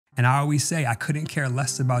And I always say, I couldn't care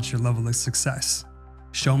less about your level of success.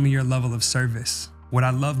 Show me your level of service. What I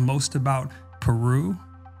love most about Peru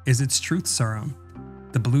is its truth serum.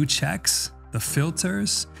 The blue checks, the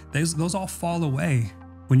filters, those all fall away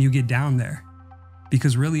when you get down there.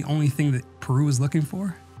 Because really, only thing that Peru is looking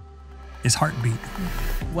for is heartbeat.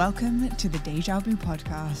 Welcome to the DejaBlu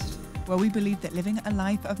podcast, where we believe that living a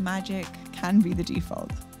life of magic can be the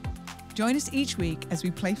default. Join us each week as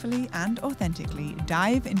we playfully and authentically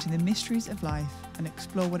dive into the mysteries of life and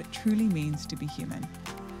explore what it truly means to be human.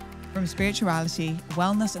 From spirituality,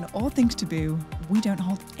 wellness, and all things taboo, we don't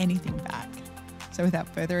hold anything back. So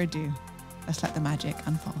without further ado, let's let the magic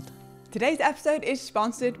unfold. Today's episode is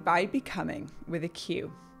sponsored by Becoming with a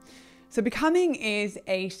Q. So Becoming is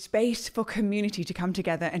a space for community to come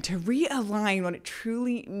together and to realign what it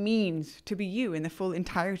truly means to be you in the full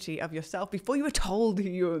entirety of yourself before you were told who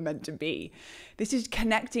you were meant to be. This is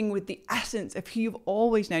connecting with the essence of who you've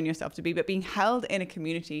always known yourself to be, but being held in a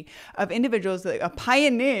community of individuals that are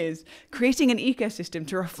pioneers, creating an ecosystem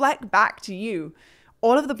to reflect back to you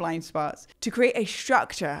all of the blind spots, to create a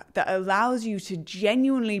structure that allows you to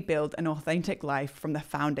genuinely build an authentic life from the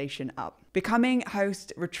foundation up. Becoming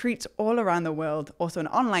hosts retreats all around the world, also an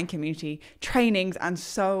online community, trainings, and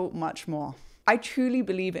so much more. I truly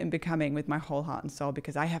believe in Becoming with my whole heart and soul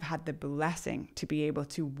because I have had the blessing to be able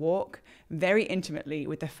to walk very intimately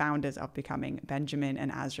with the founders of Becoming, Benjamin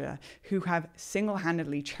and Azra, who have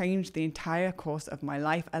single-handedly changed the entire course of my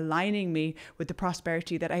life, aligning me with the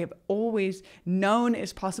prosperity that I have always known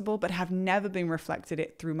is possible, but have never been reflected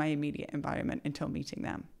it through my immediate environment until meeting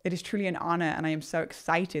them. It is truly an honor, and I am so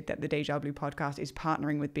excited that the DejaBlu podcast is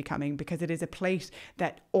partnering with Becoming because it is a place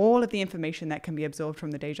that all of the information that can be absorbed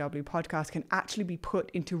from the DejaBlu podcast can actually be put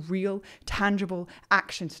into real, tangible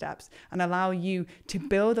action steps and allow you to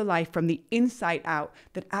build a life from the inside out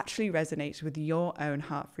that actually resonates with your own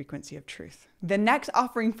heart frequency of truth. The next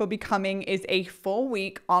offering for Becoming is a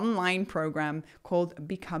 4-week online program called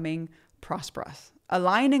Becoming Prosperous,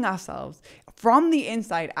 aligning ourselves from the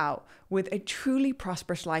inside out with a truly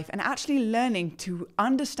prosperous life and actually learning to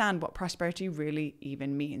understand what prosperity really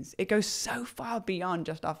even means. It goes so far beyond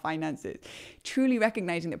just our finances, truly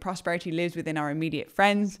recognizing that prosperity lives within our immediate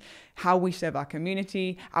friends, how we serve our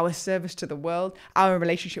community, our service to the world, our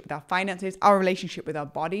relationship with our finances, our relationship with our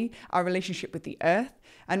body, our relationship with the earth,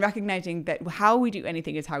 and recognizing that how we do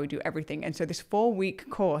anything is how we do everything. And so this 4-week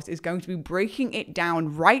course is going to be breaking it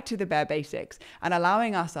down right to the bare basics and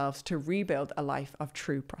allowing ourselves to rebuild a life of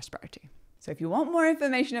true prosperity. So if you want more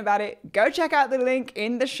information about it, go check out the link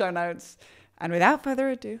in the show notes. And without further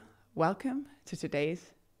ado, welcome to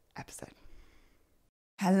today's episode.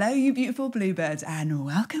 Hello, you beautiful bluebirds, and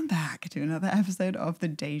welcome back to another episode of the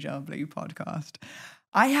DejaBlu podcast.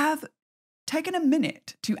 I have taken a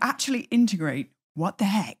minute to actually integrate what the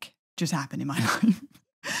heck just happened in my life.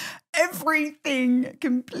 Everything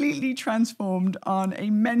completely transformed on a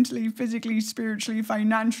mentally, physically, spiritually,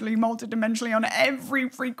 financially, multidimensionally, on every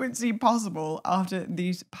frequency possible after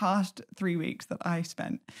these past 3 weeks that I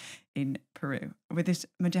spent in Peru with this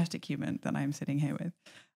majestic human that I'm sitting here with.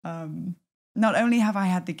 Not only have I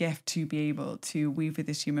had the gift to be able to weave with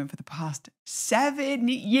this human for the past 7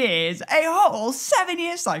 years, a whole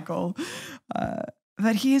 7-year cycle,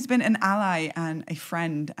 but he has been an ally and a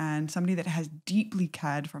friend and somebody that has deeply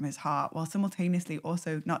cared from his heart, while simultaneously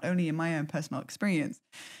also not only in my own personal experience,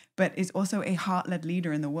 but is also a heart-led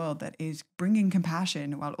leader in the world that is bringing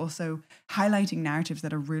compassion while also highlighting narratives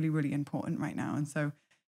that are really, really important right now. And so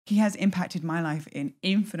he has impacted my life in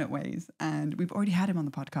infinite ways. And we've already had him on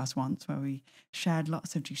the podcast once where we shared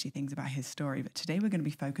lots of juicy things about his story. But today we're going to be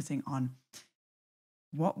focusing on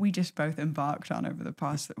what we just both embarked on over the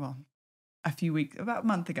past, a few weeks, about a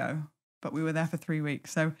month ago, but we were there for 3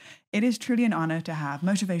 weeks. So it is truly an honor to have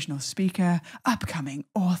motivational speaker, upcoming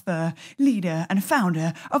author, leader, and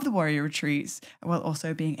founder of the Warrior Retreats, while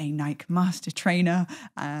also being a Nike master trainer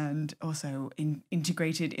and also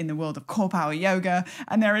integrated in the world of core power yoga.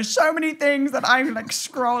 And there are so many things that I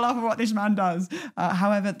scroll up of what this man does.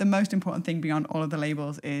 However, the most important thing beyond all of the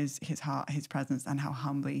labels is his heart, his presence, and how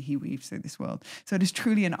humbly he weaves through this world. So it is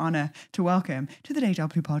truly an honor to welcome to the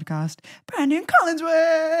DejaBlu podcast, Branden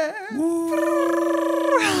Collinsworth.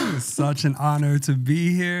 Such an honor to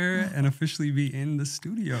be here and officially be in the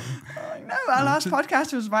studio. I know, our last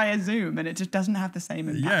podcast was via Zoom and it just doesn't have the same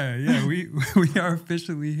impact. Yeah, we are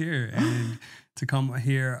officially here. And to come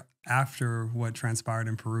here after what transpired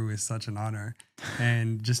in Peru is such an honor.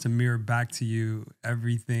 And just to mirror back to you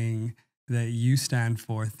everything that you stand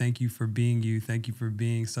for. Thank you for being you. Thank you for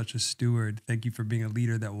being such a steward. Thank you for being a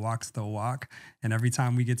leader that walks the walk. And every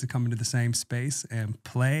time we get to come into the same space and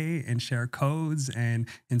play and share codes and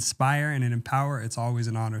inspire and empower, it's always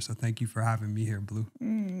an honor. So thank you for having me here, Blue.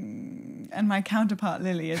 And my counterpart,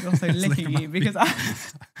 Lily, is also licking you because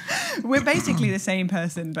we're basically the same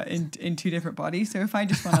person, but in two different bodies. So if I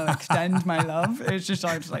just want to extend my love, it's just,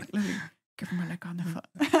 I'm just like, Lily, give him a lick on the foot.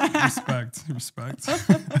 Respect.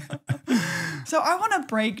 So I want to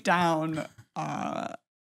break down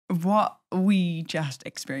what we just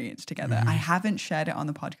experienced together. I haven't shared it on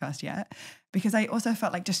the podcast yet because I also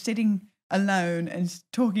felt like just sitting alone and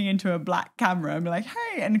talking into a black camera and be like,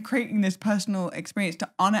 hey, and creating this personal experience to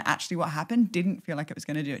honor actually what happened didn't feel like it was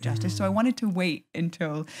going to do it justice. So I wanted to wait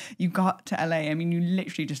until you got to LA. I mean, you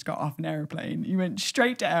literally just got off an airplane. You went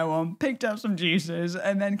straight to Air One, picked up some juices,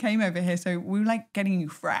 and then came over here. So we were like getting you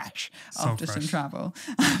fresh after some travel.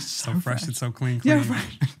 So fresh and so clean. Yeah,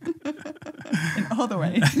 fresh. In all the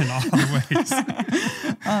ways. In all the ways.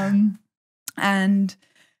 And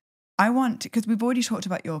I want, because we've already talked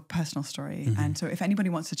about your personal story. And so if anybody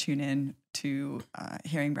wants to tune in to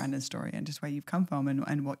hearing Branden's story and just where you've come from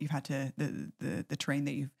and what you've had to, the terrain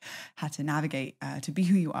that you've had to navigate to be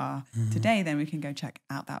who you are today, then we can go check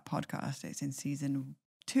out that podcast. It's in season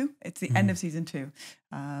 2. It's the end of season 2.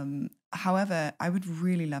 However, I would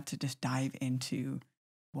really love to just dive into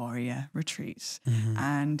warrior retreats.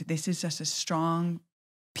 And this is just a strong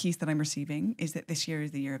piece that I'm receiving is that this year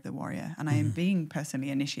is the year of the warrior, and I am being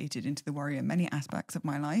personally initiated into the warrior in many aspects of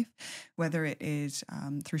my life, whether it is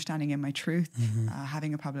through standing in my truth,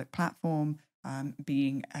 having a public platform,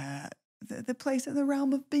 being the place in the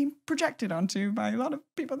realm of being projected onto by a lot of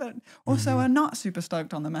people that also are not super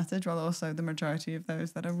stoked on the message, while also the majority of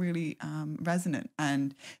those that are really resonant.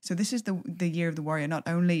 And so this is the year of the warrior, not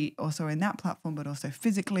only also in that platform, but also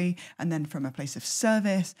physically, and then from a place of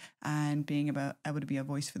service and being able to be a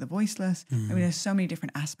voice for the voiceless. I mean, there's so many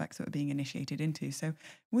different aspects that we're being initiated into. So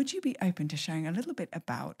would you be open to sharing a little bit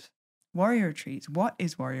about warrior retreats? What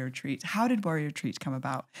is warrior retreats? How did warrior retreats come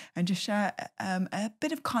about? And just share a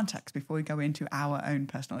bit of context before we go into our own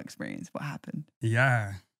personal experience. What happened?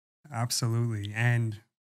 Yeah, absolutely. And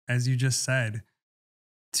as you just said,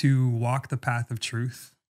 to walk the path of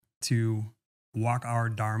truth, to walk our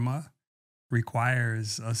dharma,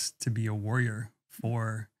 requires us to be a warrior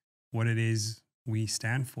for what it is we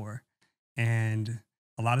stand for. And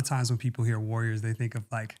a lot of times when people hear warriors, they think of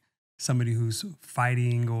like somebody who's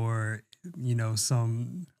fighting or, you know,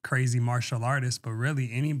 some crazy martial artist, but really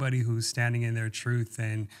anybody who's standing in their truth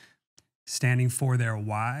and standing for their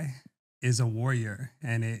why is a warrior.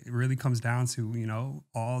 And it really comes down to, you know,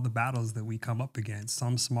 all the battles that we come up against,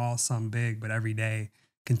 some small, some big, but every day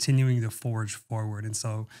continuing to forge forward. And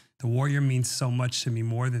so the warrior means so much to me,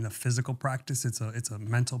 more than a physical practice. It's a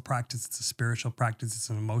mental practice. It's a spiritual practice. It's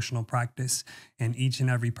an emotional practice. And each and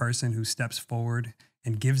every person who steps forward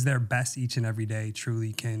and gives their best each and every day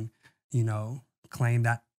truly can, you know, claim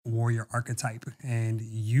that warrior archetype and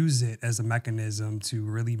use it as a mechanism to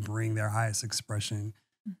really bring their highest expression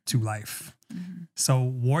to life. So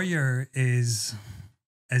warrior is,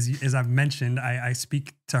 as I've mentioned, I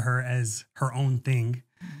speak to her as her own thing.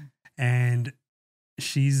 And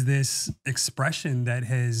she's this expression that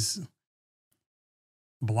has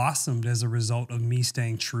blossomed as a result of me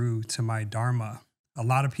staying true to my dharma. A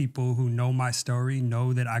lot of people who know my story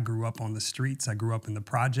know that I grew up on the streets. I grew up in the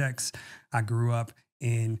projects. I grew up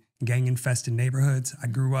in gang-infested neighborhoods. I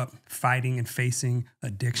grew up fighting and facing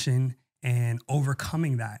addiction and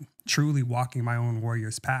overcoming that, truly walking my own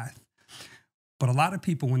warrior's path. But a lot of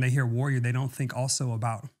people, when they hear warrior, they don't think also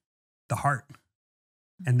about the heart,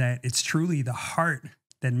 and that it's truly the heart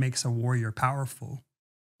that makes a warrior powerful.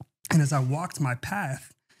 And as I walked my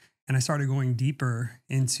path and I started going deeper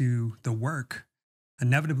into the work,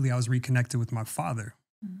 inevitably, I was reconnected with my father.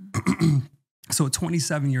 So at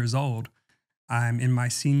 27 years old, I'm in my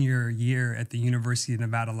senior year at the University of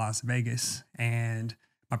Nevada, Las Vegas. And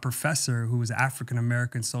my professor, who was an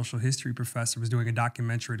African-American social history professor, was doing a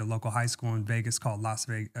documentary at a local high school in Vegas called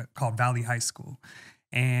Valley High School.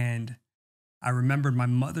 And I remembered my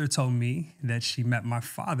mother told me that she met my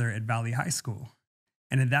father at Valley High School.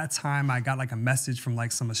 And at that time, I got like a message from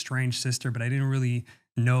like some estranged sister, but I didn't really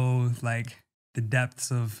know like the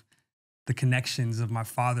depths of the connections of my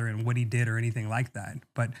father and what he did or anything like that.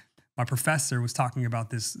 But my professor was talking about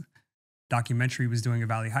this documentary he was doing at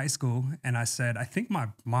Valley High School. And I said, I think my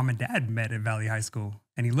mom and dad met at Valley High School.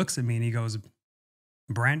 And he looks at me and he goes,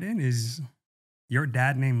 Branden, is your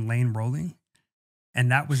dad named Lane Rolling? And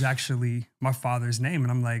that was actually my father's name.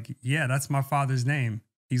 And I'm like, yeah, that's my father's name.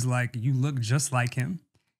 He's like, you look just like him.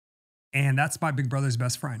 And that's my big brother's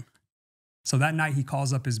best friend. So that night he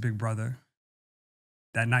calls up his big brother.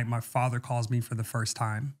 That night my father calls me for the first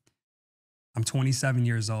time. I'm 27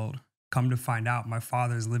 years old. Come to find out, my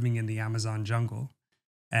father is living in the Amazon jungle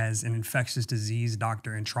as an infectious disease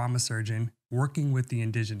doctor and trauma surgeon working with the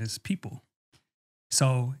indigenous people.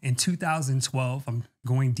 So in 2012, I'm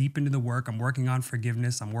going deep into the work. I'm working on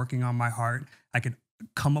forgiveness. I'm working on my heart. I could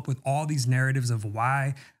come up with all these narratives of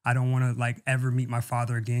why I don't want to like ever meet my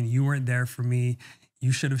father again. You weren't there for me.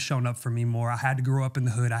 You should have shown up for me more. I had to grow up in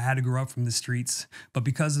the hood. I had to grow up from the streets. But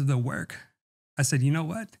because of the work, I said, you know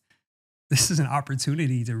what? This is an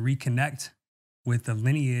opportunity to reconnect with the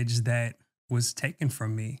lineage that was taken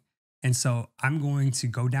from me. And so I'm going to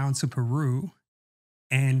go down to Peru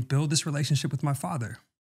and build this relationship with my father.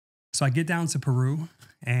 So I get down to Peru,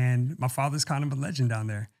 and my father's kind of a legend down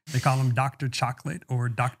there. They call him Dr. Chocolate or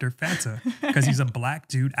Dr. Fanta because he's a black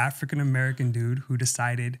dude, African-American dude who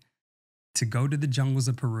decided to go to the jungles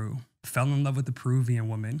of Peru, fell in love with a Peruvian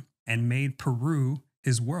woman, and made Peru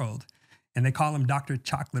his world. And they call him Dr.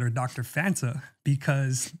 Chocolate or Dr. Fanta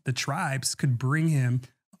because the tribes could bring him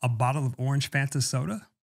a bottle of orange Fanta soda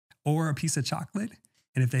or a piece of chocolate.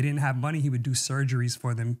 And if they didn't have money, he would do surgeries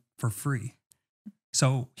for them for free.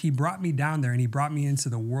 So he brought me down there and he brought me into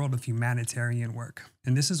the world of humanitarian work.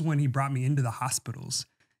 And this is when he brought me into the hospitals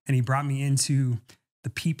and he brought me into the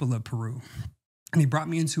people of Peru. And he brought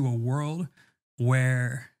me into a world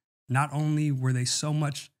where not only were they so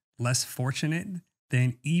much less fortunate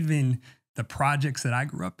than even the projects that I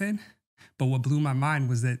grew up in, but what blew my mind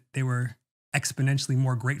was that they were exponentially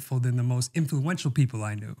more grateful than the most influential people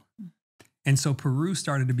I knew. And so Peru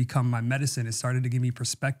started to become my medicine. It started to give me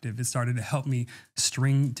perspective. It started to help me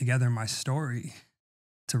string together my story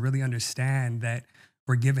to really understand that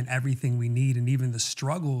we're given everything we need, and even the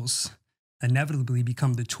struggles inevitably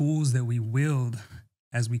become the tools that we wield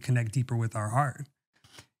as we connect deeper with our heart.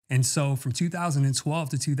 And so from 2012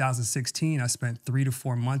 to 2016, I spent 3 to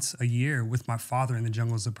 4 months a year with my father in the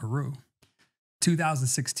jungles of Peru.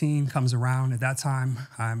 2016 comes around. At that time,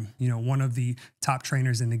 I'm, one of the top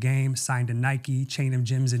trainers in the game, signed to Nike, chain of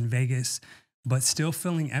gyms in Vegas, but still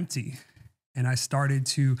feeling empty. And I started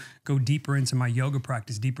to go deeper into my yoga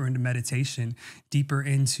practice, deeper into meditation, deeper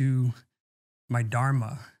into my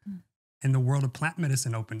dharma. And the world of plant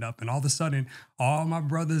medicine opened up. And all of a sudden, all my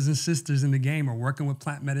brothers and sisters in the game are working with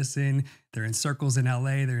plant medicine. They're in circles in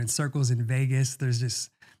LA. They're in circles in Vegas. There's just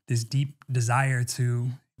this deep desire to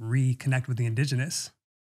reconnect with the indigenous.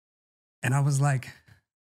 And I was like,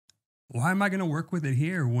 why am I going to work with it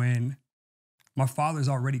here when my father's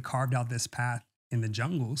already carved out this path in the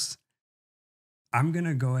jungles? I'm going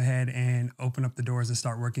to go ahead and open up the doors and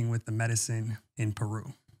start working with the medicine in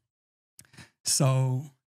Peru. So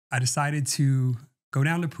I decided to go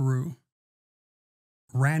down to Peru,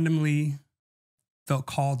 randomly felt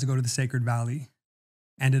called to go to the Sacred Valley,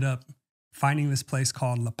 ended up finding this place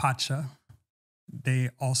called La Pacha. They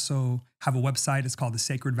also have a website. It's called the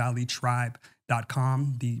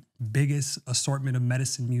sacredvalleytribe.com, the biggest assortment of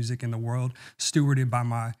medicine music in the world, stewarded by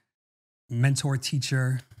my mentor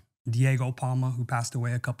teacher, Diego Palma, who passed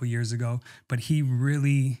away a couple years ago. But he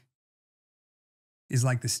really is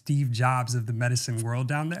like the Steve Jobs of the medicine world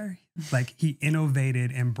down there. Like he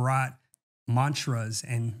innovated and brought mantras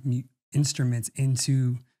and instruments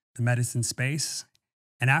into the medicine space.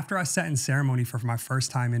 And after I sat in ceremony for my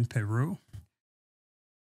first time in Peru,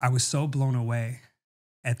 I was so blown away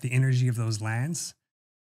at the energy of those lands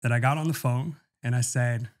that I got on the phone and I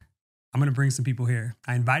said, I'm going to bring some people here.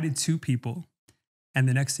 I invited 2 people. And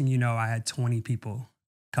the next thing you know, I had 20 people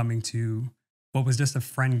coming to what was just a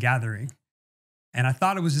friend gathering. And I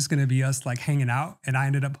thought it was just going to be us like hanging out. And I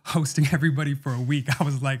ended up hosting everybody for a week. I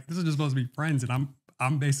was like, this is just supposed to be friends. And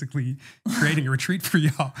I'm basically creating a retreat for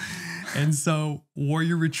y'all. And so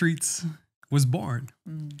Warrior Retreats was born.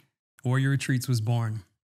 Warrior Retreats was born.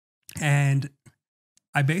 And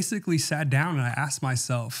I basically sat down and I asked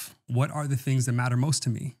myself, what are the things that matter most to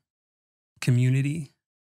me? Community,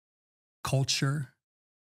 culture,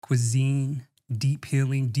 cuisine, deep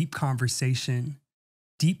healing, deep conversation,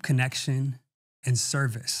 deep connection, and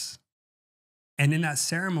service. And in that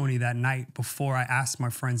ceremony that night, before I asked my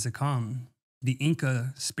friends to come, the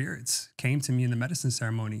Inca spirits came to me in the medicine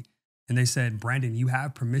ceremony and they said, Branden, you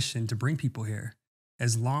have permission to bring people here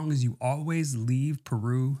as long as you always leave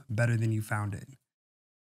Peru better than you found it.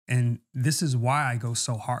 And this is why I go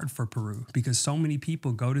so hard for Peru, because so many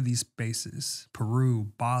people go to these spaces, Peru,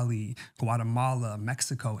 Bali, Guatemala,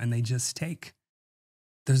 Mexico, and they just take.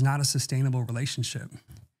 There's not a sustainable relationship.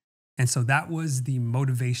 And so that was the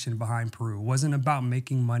motivation behind Peru. It wasn't about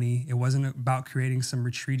making money. It wasn't about creating some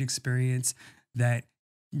retreat experience that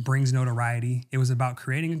brings notoriety. It was about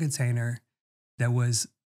creating a container that was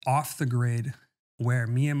off the grid where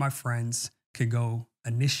me and my friends could go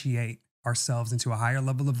initiate ourselves into a higher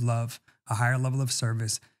level of love, a higher level of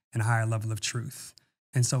service, and a higher level of truth.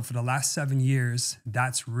 And so for the last 7 years,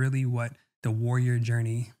 that's really what the Warrior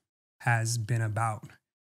Journey has been about.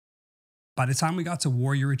 By the time we got to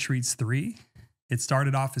Warrior Retreats 3, it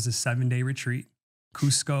started off as a 7-day retreat,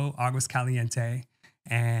 Cusco, Aguas Caliente,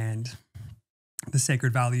 and the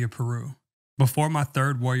Sacred Valley of Peru. Before my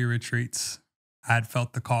third Warrior Retreats, I had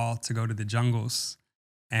felt the call to go to the jungles,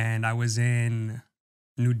 and I was in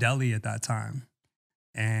New Delhi at that time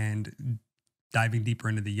and diving deeper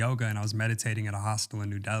into the yoga, and I was meditating at a hostel in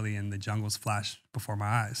New Delhi, and the jungles flashed before my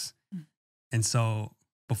eyes. And so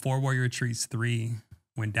before Warrior Retreats 3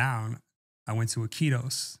 went down, I went to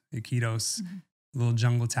Iquitos, a little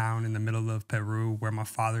jungle town in the middle of Peru where my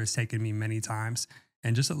father has taken me many times.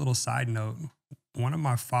 And just a little side note, one of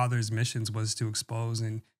my father's missions was to expose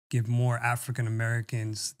and give more African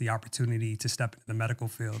Americans the opportunity to step into the medical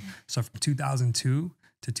field. So from 2002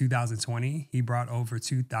 to 2020, he brought over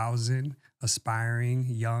 2,000 aspiring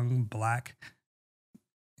young Black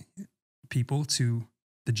people to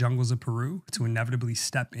the jungles of Peru to inevitably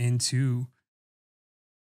step into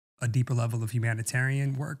a deeper level of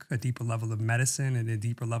humanitarian work, a deeper level of medicine, and a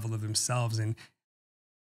deeper level of themselves. And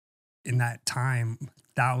in that time,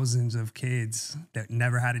 thousands of kids that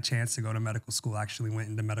never had a chance to go to medical school actually went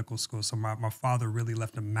into medical school. So my father really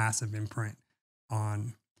left a massive imprint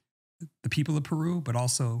on the people of Peru, but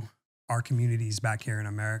also our communities back here in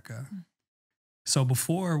America. So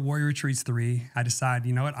before Warrior Retreats 3, I decided,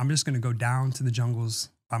 you know what, I'm just going to go down to the jungles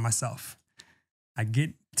by myself. I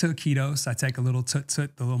get to Iquitos, I take a little the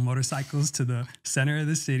little motorcycles to the center of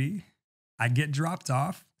the city. I get dropped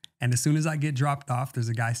off. And as soon as I get dropped off, there's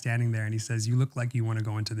a guy standing there and he says, "You look like you want to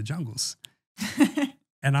go into the jungles."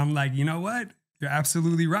 And I'm like, you know what? You're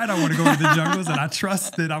absolutely right. I want to go into the jungles, and I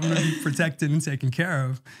trust that I'm going to be protected and taken care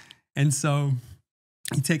of. And so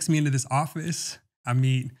he takes me into this office. I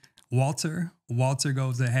meet Walter. Walter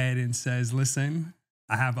goes ahead and says, "Listen,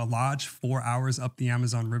 I have a lodge 4 hours up the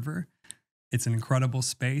Amazon River. It's an incredible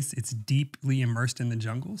space. It's deeply immersed in the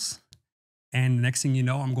jungles. And next thing you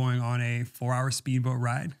know, I'm going on a 4-hour speedboat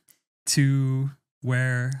ride to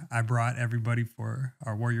where I brought everybody for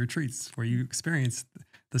our Warrior Retreats, where you experience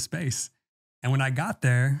the space." And when I got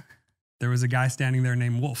there, there was a guy standing there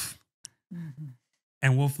named Wolf. Mm-hmm.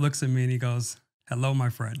 And Wolf looks at me and he goes, "Hello, my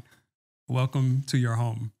friend. Welcome to your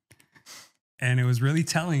home." And it was really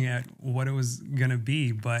telling at what it was going to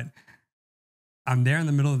be. But I'm there in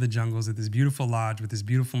the middle of the jungles at this beautiful lodge with this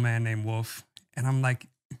beautiful man named Wolf. And I'm like,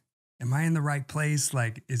 am I in the right place?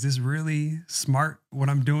 Like, is this really smart what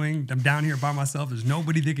I'm doing? I'm down here by myself. There's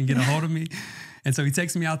nobody that can get a hold of me. And so he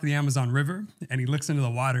takes me out to the Amazon River and he looks into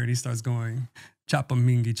the water and he starts going,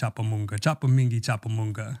 "Chapamingi, chapamunga, chapamingi,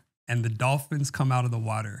 chapamunga." And the dolphins come out of the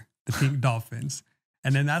water, the pink dolphins.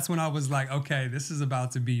 And then that's when I was like, okay, this is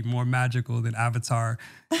about to be more magical than Avatar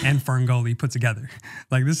and Ferngully put together.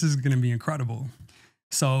 Like, this is going to be incredible.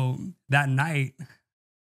 So that night,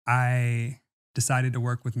 I decided to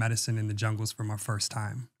work with medicine in the jungles for my first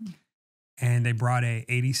time. And they brought a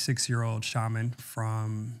 86-year-old shaman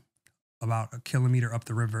from about a kilometer up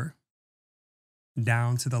the river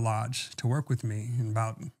down to the lodge to work with me. And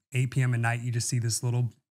about 8 p.m. at night, you just see this little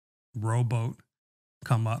rowboat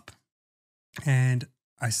come up. And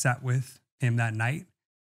I sat with him that night.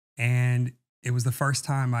 And it was the first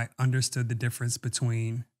time I understood the difference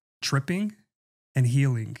between tripping and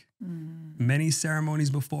healing. Many ceremonies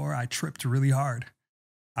before, I tripped really hard.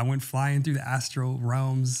 I went flying through the astral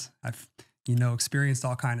realms. I've, experienced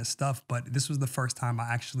all kinds of stuff, but this was the first time I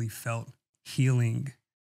actually felt healing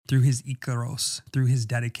through his Icaros, through his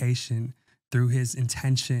dedication, through his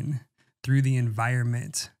intention, through the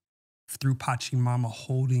environment, through Pachamama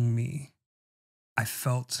holding me. I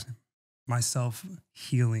felt myself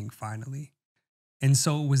healing finally. And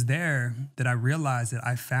so it was there that I realized that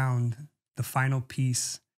I found the final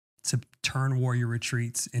piece to turn Warrior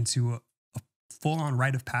Retreats into a full-on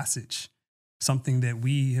rite of passage, something that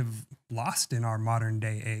we have lost in our modern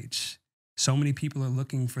day age. So many people are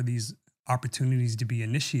looking for these opportunities to be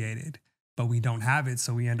initiated, but we don't have it.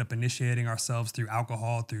 So we end up initiating ourselves through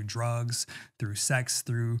alcohol, through drugs, through sex,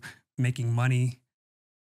 through making money.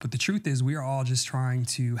 But the truth is, we are all just trying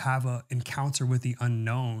to have an encounter with the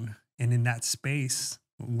unknown. And in that space,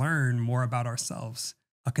 learn more about ourselves,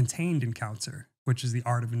 a contained encounter, which is the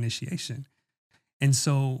art of initiation. And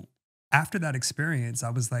so after that experience, I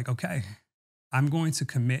was like, okay, I'm going to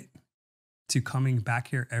commit to coming back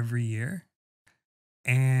here every year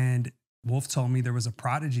and Wolf told me there was a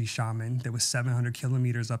prodigy shaman that was 700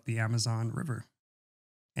 kilometers up the Amazon River.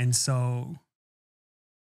 And so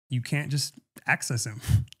you can't just access him.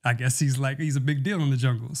 I guess he's a big deal in the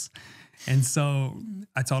jungles. And so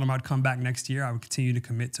I told him I'd come back next year. I would continue to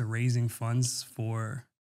commit to raising funds for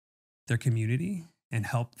their community and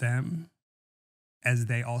help them as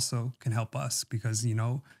they also can help us, because, you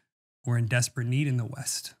know, we're in desperate need in the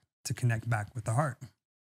West to connect back with the heart.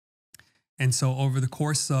 And so over the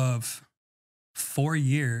course of 4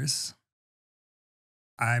 years,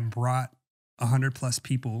 I brought 100+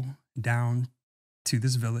 people down to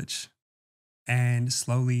this village, and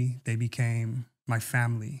slowly they became my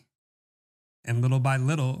family. And little by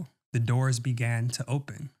little, the doors began to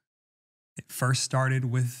open. It first started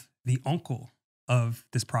with the uncle of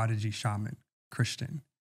this prodigy shaman, Christian,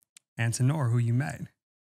 Antonor, who you met.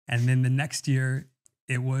 And then the next year,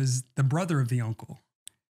 it was the brother of the uncle.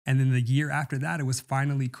 And then the year after that, it was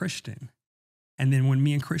finally Christian. And then when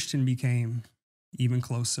me and Christian became even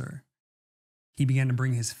closer, he began to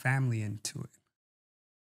bring his family into it.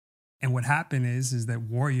 And what happened is that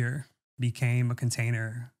Warrior became a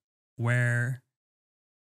container where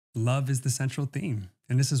love is the central theme.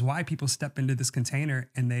 And this is why people step into this container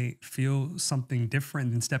and they feel something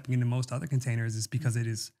different than stepping into most other containers, is because it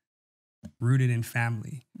is rooted in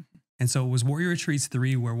family. And so it was Warrior Retreats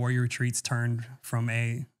 3, where Warrior Retreats turned from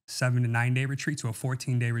a 7 to 9 day retreat to a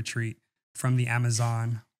 14-day retreat from the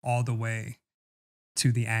Amazon all the way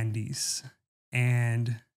to the Andes.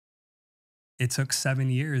 And it took 7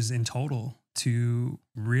 years in total to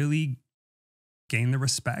really gain the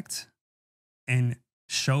respect and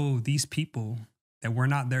show these people that we're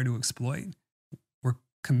not there to exploit. We're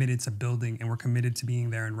committed to building, and we're committed to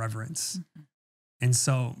being there in reverence. Mm-hmm. And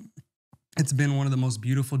so it's been one of the most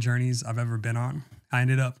beautiful journeys I've ever been on. I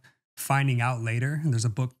ended up finding out later, there's a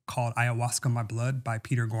book called Ayahuasca My Blood by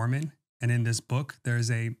Peter Gorman. And in this book,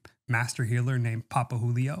 there's a master healer named Papa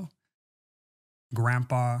Julio.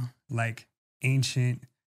 Grandpa, like ancient,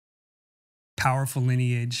 powerful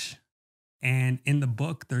lineage. And in the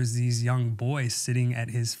book, there's these young boys sitting at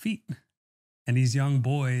his feet. And these young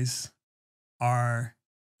boys are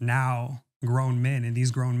now grown men. And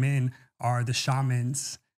these grown men are the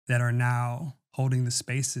shamans that are now holding the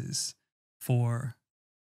spaces for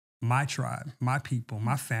my tribe, my people,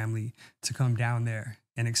 my family to come down there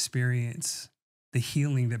and experience the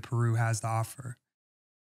healing that Peru has to offer.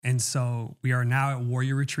 And so we are now at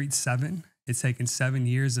Warrior Retreat 7. It's taken 7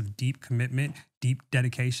 years of deep commitment, deep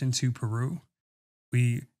dedication to Peru.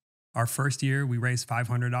 Our first year, we raised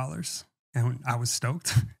 $500, and I was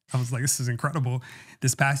stoked. I was like, this is incredible.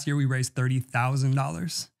 This past year, we raised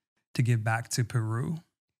 $30,000 to give back to Peru.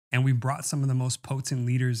 And we brought some of the most potent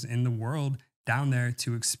leaders in the world down there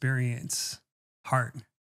to experience heart,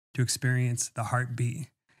 to experience the heartbeat.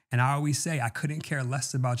 And I always say, I couldn't care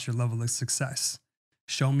less about your level of success.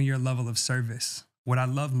 Show me your level of service. What I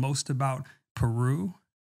love most about Peru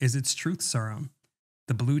is its truth serum.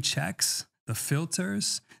 The blue checks, the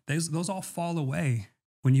filters, those all fall away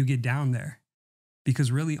when you get down there.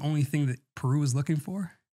 Because really, only thing that Peru is looking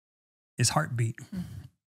for is heartbeat. Mm-hmm.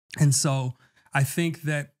 And so I think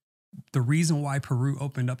that the reason why Peru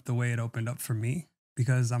opened up the way it opened up for me,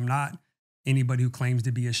 because I'm not anybody who claims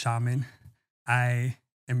to be a shaman. I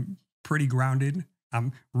am pretty grounded.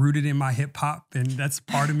 I'm rooted in my hip hop, and that's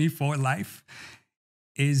part of me for life,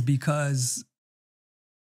 is because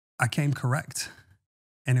I came correct.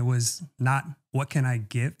 And it was not what can I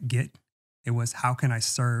get? It was how can I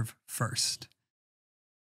serve first?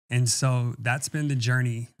 And so that's been the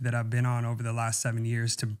journey that I've been on over the last 7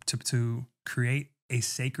 years to create a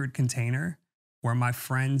sacred container where my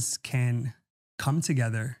friends can come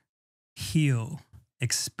together, heal,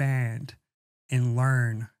 expand, and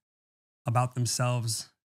learn about themselves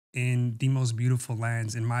in the most beautiful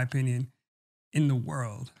lands, in my opinion, in the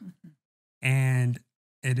world. Mm-hmm. And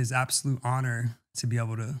it is absolute honor to be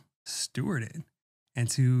able to steward it and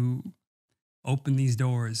to open these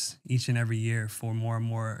doors each and every year for more and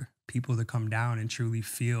more people to come down and truly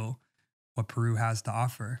feel what Peru has to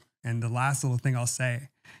offer. And the last little thing I'll say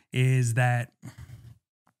is that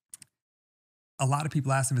a lot of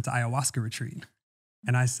people ask if it's an ayahuasca retreat.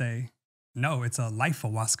 And I say, no, it's a life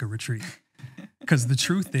ayahuasca retreat. Because the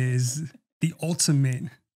truth is, the ultimate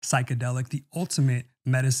psychedelic, the ultimate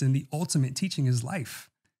medicine, the ultimate teaching is life.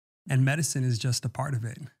 And medicine is just a part of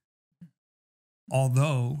it.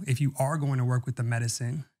 Although, if you are going to work with the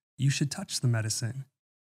medicine, you should touch the medicine.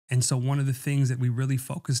 And so one of the things that we really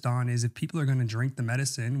focused on is if people are going to drink the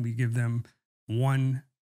medicine, we give them one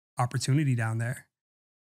opportunity down there.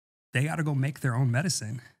 They got to go make their own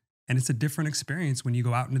medicine. And it's a different experience when you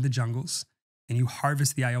go out into the jungles and you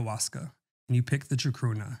harvest the ayahuasca and you pick the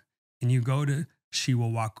chacruna and you go to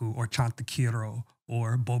Shiwawaku or Chantakiro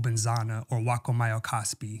or Bobenzana or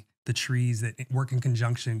Wakomayokaspi, the trees that work in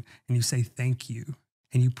conjunction, and you say thank you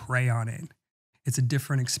and you pray on it. It's a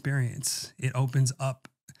different experience. It opens up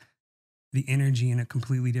the energy in a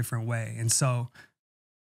completely different way. And so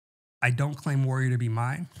I don't claim warrior to be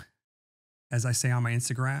mine. As I say on my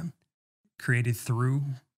Instagram, created through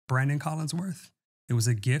Branden Collinsworth. It was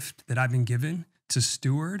a gift that I've been given to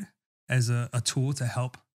steward as a tool to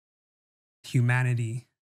help humanity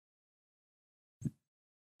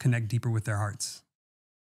connect deeper with their hearts.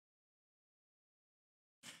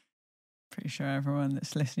 Pretty sure everyone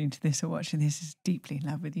that's listening to this or watching this is deeply in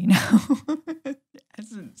love with you now.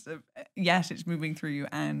 Essence of, yes, it's moving through you,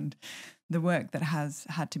 and the work that has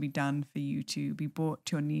had to be done for you to be brought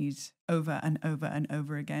to your knees over and over and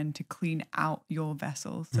over again to clean out your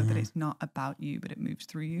vessel so that it's not about you, but it moves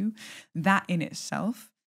through you. That in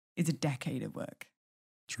itself is a decade of work.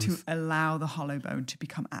 Truth. To allow the hollow bone to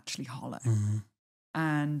become actually hollow.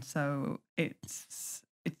 And so it's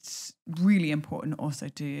really important also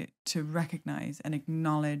to recognize and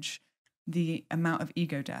acknowledge the amount of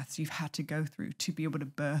ego deaths you've had to go through to be able to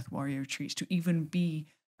birth warrior retreats, to even be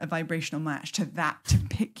a vibrational match to that, to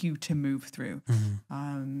pick you to move through.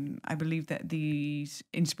 I believe that these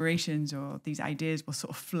inspirations or these ideas will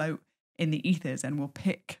sort of float in the ethers and will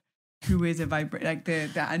pick who is like the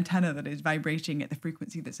antenna that is vibrating at the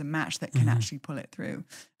frequency that's a match that can actually pull it through.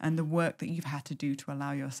 And the work that you've had to do to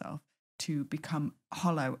allow yourself to become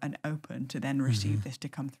hollow and open to then receive this to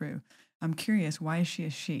come through. I'm curious, why is she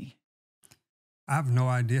a she? I have no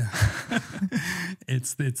idea.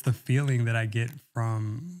 It's the feeling that I get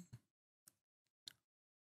from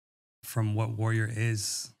what warrior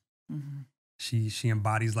is. She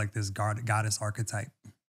embodies like this goddess archetype,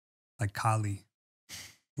 like Kali,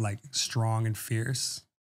 like strong and fierce,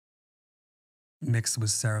 mixed with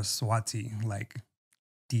Saraswati, like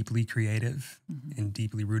deeply creative and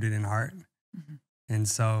deeply rooted in heart. And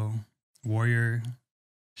so warrior,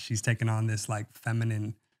 she's taken on this like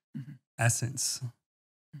feminine essence,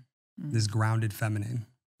 this grounded feminine,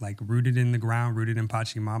 like rooted in the ground, rooted in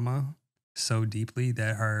Pachamama so deeply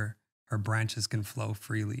that her branches can flow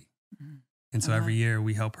freely. And so every year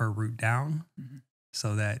we help her root down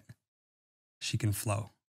so that she can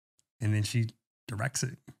flow. And then she directs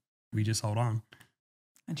it. We just hold on.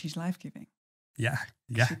 And she's life-giving. Yeah.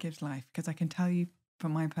 She gives life. Because I can tell you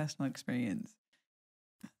from my personal experience,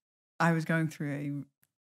 I was going through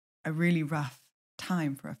a really rough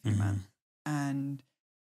time for a few months. And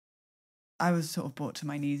I was sort of brought to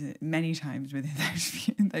my knees many times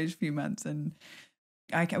within those few months. And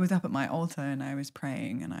I was up at my altar and I was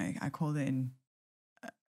praying and I called in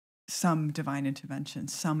some divine intervention,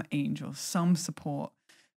 some angel, some support,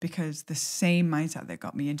 because the same mindset that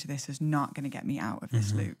got me into this is not going to get me out of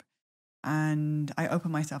this loop. And I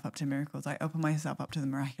opened myself up to miracles. I opened myself up to the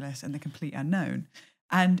miraculous and the complete unknown.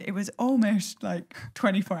 And it was almost like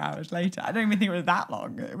 24 hours later. I don't even think it was that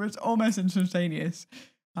long. It was almost instantaneous.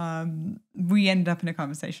 We ended up in a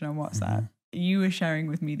conversation on WhatsApp. You were sharing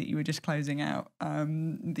with me that you were just closing out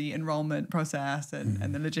the enrollment process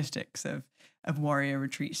and the logistics of Warrior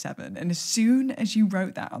Retreat 7. And as soon as you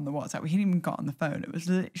wrote that on the WhatsApp, we hadn't even got on the phone. It was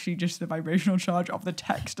literally just the vibrational charge of the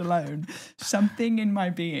text alone. Something in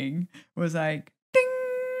my being was like, ding,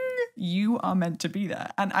 you are meant to be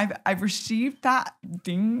there. And I've received that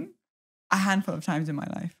ding a handful of times in my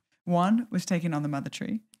life. 1 was taking on the mother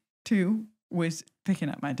tree. 2 was picking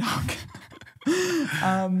up my dog.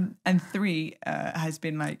 And 3 has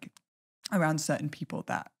been like around certain people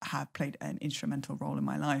that have played an instrumental role in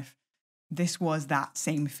my life. This was that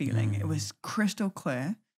same feeling. It was crystal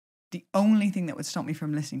clear. The only thing that would stop me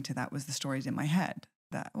from listening to that was the stories in my head.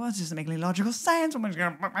 That, well, it doesn't make any logical sense. I'm going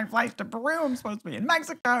to book my flight to Peru. I'm supposed to be in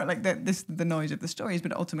Mexico. Like the noise of the stories,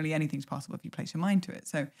 but ultimately anything's possible if you place your mind to it.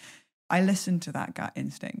 So I listened to that gut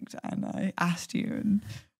instinct and I asked you, and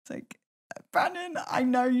it's like, Branden, I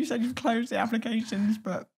know you said you've closed the applications,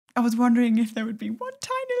 but I was wondering if there would be one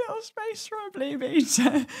tiny little space for a bluebee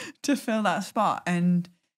to fill that spot. And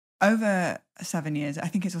over 7 years, I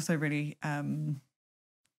think it's also really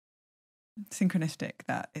synchronistic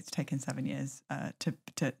that it's taken 7 years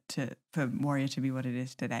for Warrior to be what it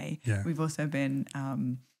is today. Yeah. We've also been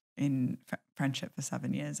in friendship for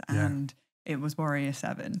 7 years, and it was Warrior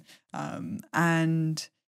 7. And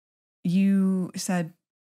you said,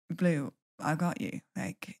 Blue, I got you.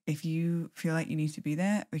 Like, if you feel like you need to be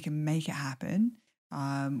there, we can make it happen.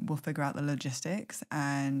 We'll figure out the logistics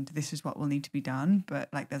and this is what will need to be done, but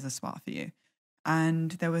like there's a spot for you.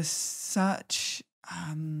 And there was such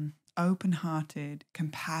open-hearted,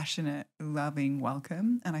 compassionate, loving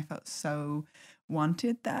welcome. And I felt so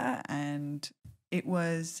wanted there. And it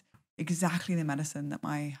was exactly the medicine that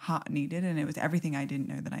my heart needed. And it was everything I didn't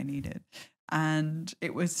know that I needed. And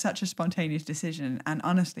it was such a spontaneous decision. And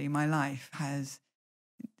honestly, my life has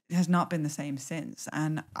not been the same since.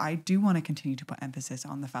 And I do want to continue to put emphasis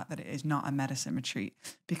on the fact that it is not a medicine retreat,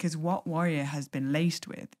 because what Warrior has been laced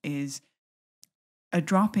with is a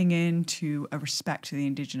dropping into a respect to the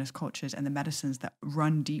indigenous cultures and the medicines that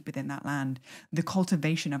run deep within that land, the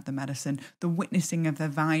cultivation of the medicine, the witnessing of the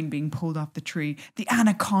vine being pulled off the tree, the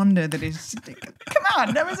anaconda that is, come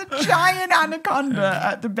on, there was a giant anaconda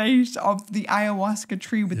at the base of the ayahuasca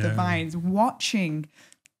tree with the vines, watching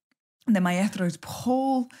the maestros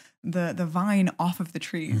pull the vine off of the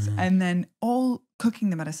trees and then all cooking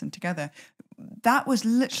the medicine together. That was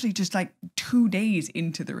literally just like 2 days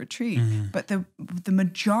into the retreat. But the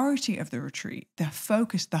majority of the retreat, the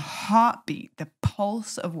focus, the heartbeat, the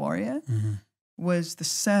pulse of Warrior was the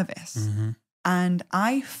service. And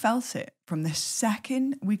I felt it from the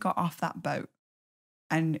second we got off that boat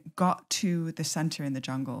and got to the center in the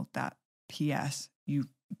jungle that, P.S., you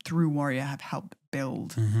through Warrior have helped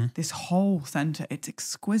build this whole center. It's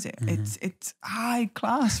exquisite. It's high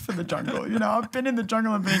class for the jungle. You know, I've been in the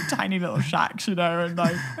jungle and been in tiny little shacks, you know, and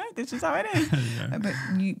like, right, this is how it is. But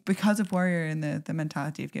because of Warrior and the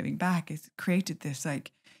mentality of giving back, it's created this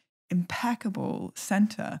like impeccable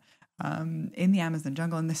center in the Amazon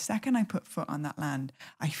jungle. And the second I put foot on that land,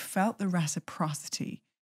 I felt the reciprocity,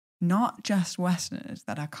 not just Westerners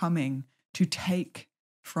that are coming to take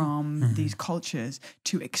from these cultures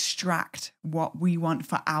to extract what we want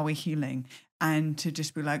for our healing and to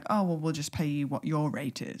just be like, oh, well, we'll just pay you what your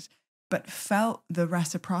rate is. But felt the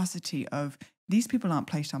reciprocity of these people aren't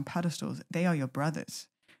placed on pedestals. They are your brothers.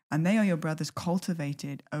 And they are your brothers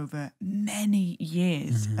cultivated over many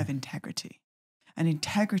years of integrity. And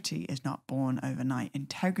integrity is not born overnight.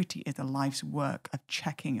 Integrity is a life's work of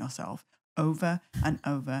checking yourself over and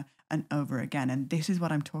over and over again. And this is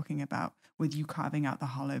what I'm talking about with you carving out the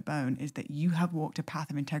hollow bone, is that you have walked a path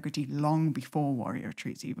of integrity long before Warrior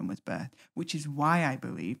Retreats even was birthed, which is why I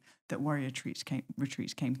believe that Warrior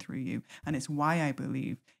Retreats came through you. And it's why I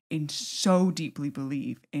so deeply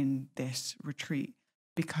believe in this retreat,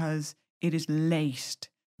 because it is laced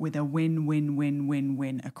with a win, win, win, win,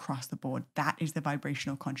 win across the board. That is the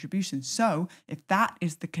vibrational contribution. So if that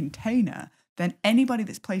is the container, then anybody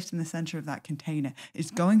that's placed in the center of that container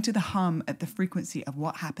is going to the hum at the frequency of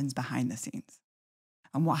what happens behind the scenes.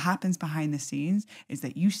 And what happens behind the scenes is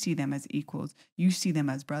that you see them as equals, you see them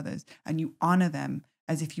as brothers, and you honor them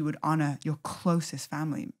as if you would honor your closest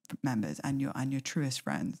family members and your truest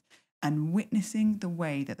friends. And witnessing the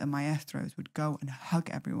way that the maestros would go and hug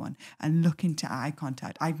everyone and look into eye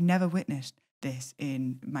contact. I've never witnessed this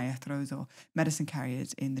in maestros or medicine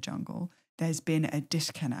carriers in the jungle. There's been a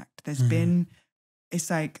disconnect. There's been, it's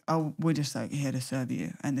like, oh, we're just like here to serve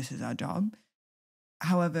you and this is our job.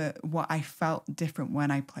 However, what I felt different when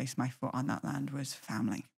I placed my foot on that land was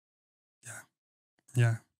family.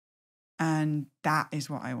 Yeah. And that is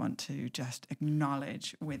what I want to just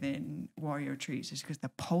acknowledge within Warrior Retreats, is because the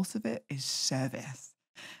pulse of it is service.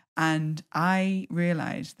 And I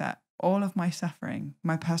realized that all of my suffering,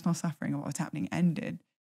 my personal suffering of what was happening, ended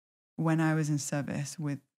when I was in service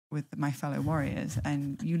with my fellow warriors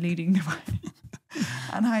and you leading the way.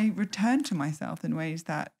 And I returned to myself in ways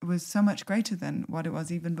that was so much greater than what it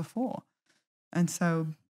was even before. And so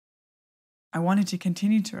I wanted to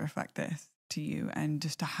continue to reflect this to you and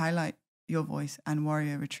just to highlight your voice and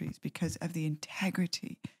Warrior Retreats because of the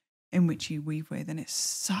integrity in which you weave with. And it's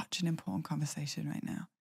such an important conversation right now.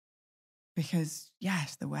 Because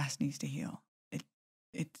yes, the West needs to heal.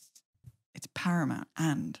 It's paramount.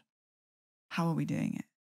 And how are we doing it?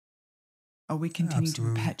 Are we continuing to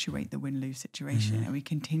perpetuate the win-lose situation? Are we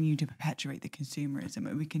continue to perpetuate the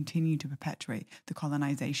consumerism? Are we continue to perpetuate the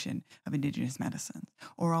colonization of indigenous medicines?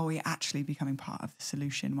 Or are we actually becoming part of the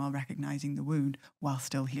solution while recognizing the wound while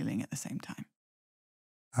still healing at the same time?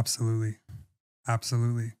 Absolutely.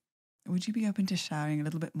 Would you be open to sharing a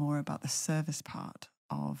little bit more about the service part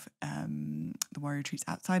of the Warrior Retreats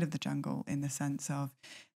outside of the jungle, in the sense of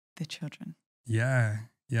the children? Yeah.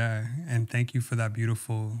 And thank you for that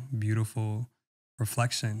beautiful, beautiful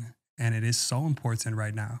reflection. And it is so important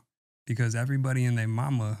right now because everybody and their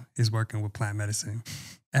mama is working with plant medicine.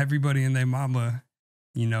 Everybody and their mama,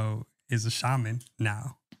 is a shaman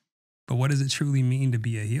now. But what does it truly mean to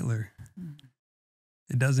be a healer?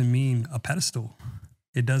 It doesn't mean a pedestal.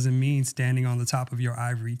 It doesn't mean standing on the top of your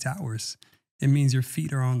ivory towers. It means your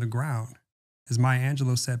feet are on the ground. As Maya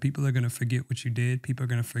Angelou said, people are going to forget what you did. People are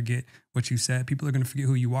going to forget what you said. People are going to forget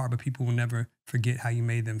who you are, but people will never forget how you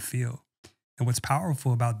made them feel. And what's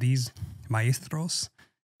powerful about these maestros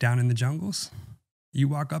down in the jungles, you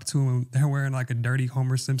walk up to them, they're wearing like a dirty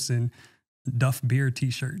Homer Simpson Duff Beer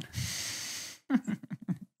t-shirt.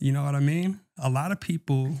 You know what I mean? A lot of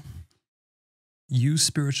people use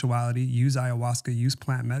spirituality, use ayahuasca, use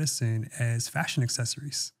plant medicine as fashion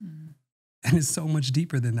accessories. And it's so much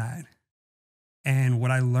deeper than that. And what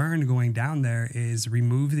I learned going down there is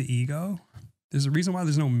remove the ego. There's a reason why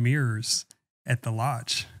there's no mirrors at the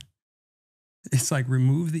lodge. It's like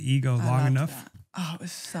remove the ego long enough. That. Oh, it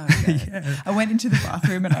was so good. Yeah. I went into the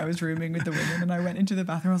bathroom and I was rooming with the women, and I went into the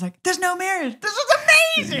bathroom. I was like, there's no mirrors. This is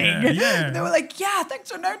amazing. Yeah. And they were like, yeah,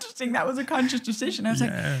 thanks for noticing. That was a conscious decision. I was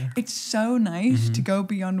like, it's so nice to go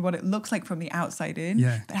beyond what it looks like from the outside in,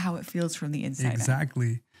 but how it feels from the inside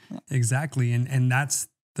Exactly. out. Exactly. And that's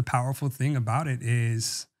the powerful thing about it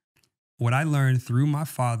is what I learned through my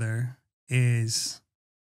father is,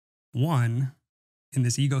 one, in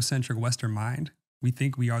this egocentric Western mind, we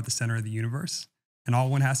think we are the center of the universe. And all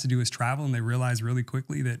one has to do is travel, and they realize really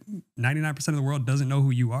quickly that 99% of the world doesn't know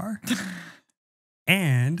who you are.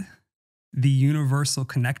 And the universal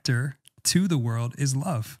connector to the world is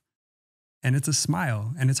love. And it's a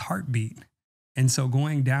smile and it's heartbeat. And so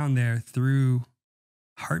going down there through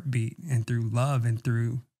heartbeat and through love and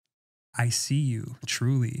through I see you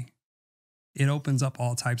truly, it opens up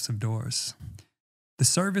all types of doors. The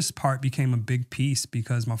service part became a big piece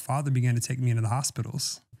because my father began to take me into the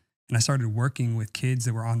hospitals. And I started working with kids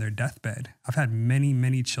that were on their deathbed. I've had many,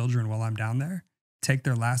 many children while I'm down there take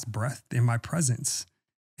their last breath in my presence.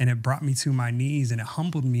 And it brought me to my knees, and it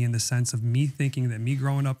humbled me in the sense of me thinking that me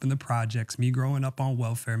growing up in the projects, me growing up on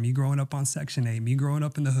welfare, me growing up on Section 8, me growing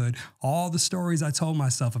up in the hood, all the stories I told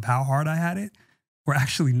myself of how hard I had it were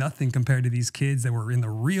actually nothing compared to these kids that were in the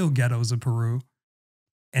real ghettos of Peru,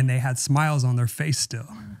 and they had smiles on their face still.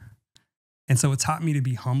 And so it taught me to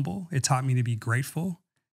be humble. It taught me to be grateful.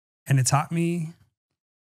 And it taught me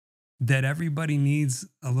that everybody needs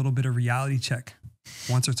a little bit of reality check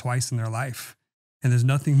once or twice in their life. And there's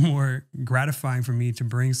nothing more gratifying for me to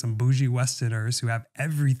bring some bougie Westerners who have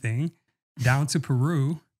everything down to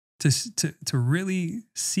Peru to really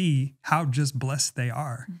see how just blessed they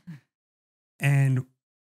are. And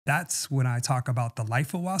that's when I talk about the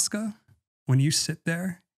life ayahuasca. When you sit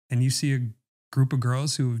there and you see a group of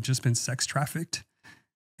girls who have just been sex trafficked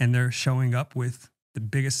and they're showing up with the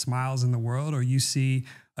biggest smiles in the world, or you see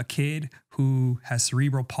a kid who has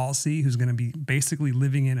cerebral palsy, who's going to be basically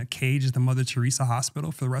living in a cage at the Mother Teresa Hospital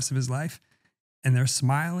for the rest of his life, and they're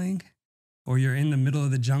smiling, or you're in the middle of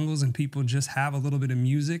the jungles and people just have a little bit of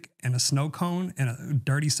music and a snow cone and a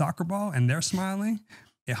dirty soccer ball and they're smiling,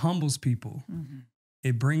 it humbles people.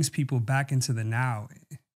 It brings people back into the now.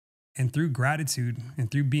 And through gratitude and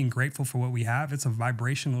through being grateful for what we have, it's a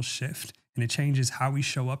vibrational shift, and it changes how we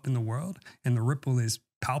show up in the world, and the ripple is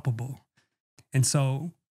palpable. And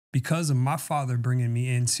so because of my father bringing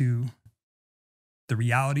me into the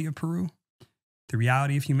reality of Peru, the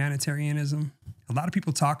reality of humanitarianism, a lot of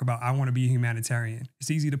people talk about, I want to be a humanitarian. It's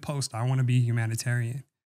easy to post, I want to be a humanitarian.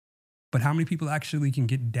 But how many people actually can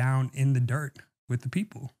get down in the dirt with the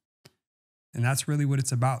people? And that's really what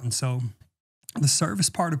it's about. And so the service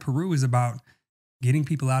part of Peru is about getting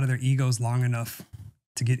people out of their egos long enough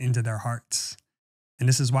to get into their hearts. And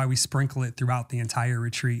this is why we sprinkle it throughout the entire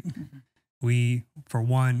retreat. We, for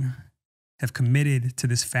one, have committed to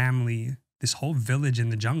this family, this whole village in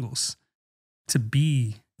the jungles, to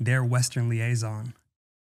be their Western liaison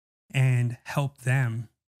and help them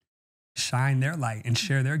shine their light and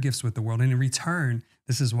share their gifts with the world. And in return,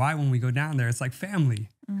 this is why when we go down there, it's like family.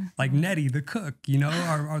 Like Nettie, the cook, you know,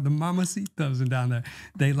 or the mamacitas and down there.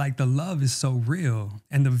 They like, the love is so real.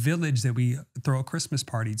 And the village that we throw a Christmas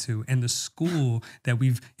party to, and the school that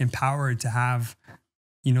we've empowered to have,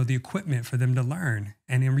 you know, the equipment for them to learn.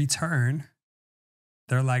 And in return,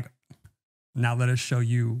 they're like, now let us show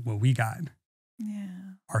you what we got. Yeah.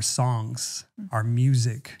 Our songs, our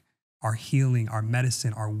music, our healing, our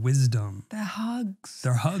medicine, our wisdom. They're hugs.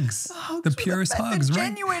 They're hugs. The purest hugs, the right?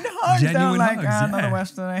 genuine hugs. Genuine they're like, hugs, another yeah.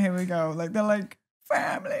 Westerner, here we go. Like, they're like,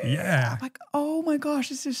 family. Yeah. I'm like, oh my gosh,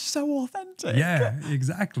 this is so authentic. Yeah,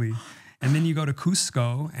 exactly. And then you go to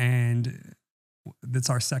Cusco, and that's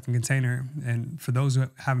our second container. And for those who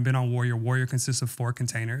haven't been on Warrior consists of 4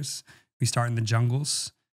 containers. We start in the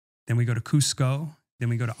jungles. Then we go to Cusco. Then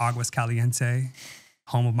we go to Aguas Caliente,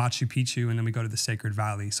 home of Machu Picchu, and then we go to the Sacred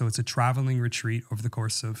Valley. So it's a traveling retreat over the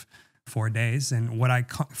course of 4 days. And what I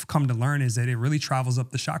come to learn is that it really travels up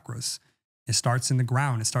the chakras. It starts in the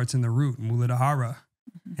ground. It starts in the root, Muladhara.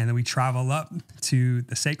 And then we travel up to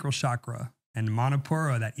the sacral chakra and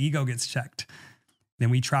Manipura, that ego gets checked. Then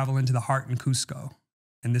we travel into the heart in Cusco.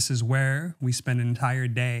 And this is where we spend an entire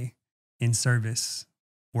day in service,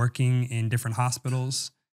 working in different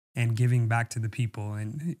hospitals and giving back to the people.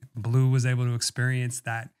 And Blue was able to experience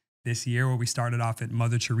that this year, where we started off at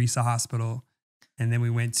Mother Teresa Hospital. And then we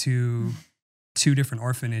went to 2 different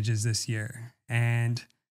orphanages this year. And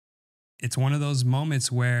it's one of those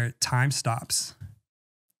moments where time stops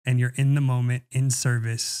and you're in the moment, in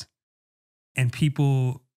service. And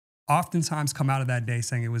people oftentimes come out of that day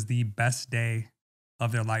saying it was the best day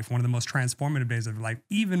of their life, one of the most transformative days of their life,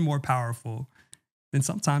 even more powerful than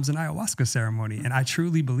sometimes an ayahuasca ceremony. And I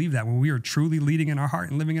truly believe that when we are truly leading in our heart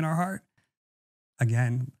and living in our heart,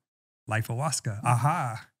 again, life ayahuasca,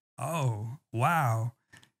 aha, oh, wow.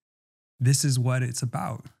 This is what it's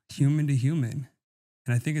about, human to human.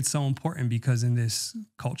 And I think it's so important because in this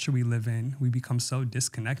culture we live in, we become so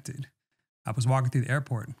disconnected. I was walking through the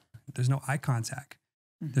airport. There's no eye contact.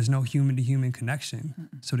 There's no human to human connection.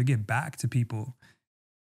 So to get back to people,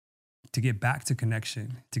 to get back to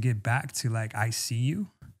connection, to get back to like, I see you,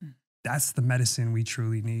 that's the medicine we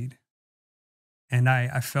truly need. And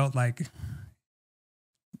I felt like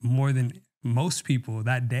more than most people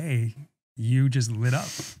that day, you just lit up.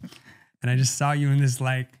 And I just saw you in this,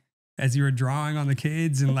 like, as you were drawing on the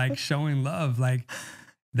kids and like showing love, like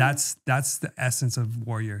that's the essence of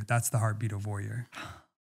warrior. That's the heartbeat of warrior.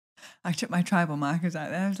 I took my tribal markers out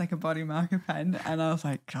there. It was like a body marker pen. And I was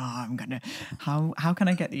like, oh, how can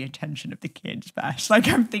I get the attention of the kids best? Like,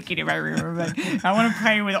 I'm thinking about it. Like, I want to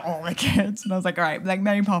play with all the kids. And I was like, all right, like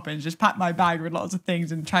Mary Poppins, just pack my bag with lots of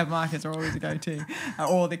things. And tribal markers are always a go-to.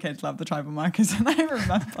 All the kids love the tribal markers. And I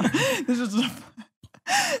remember this was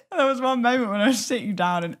there was one moment when I was sitting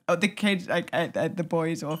down and the kids, like at the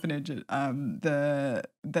boys' orphanage,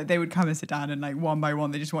 they would come and sit down and like one by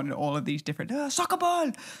one they just wanted all of these different soccer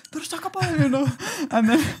ball, put a soccer ball, you know. And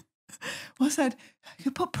then one said,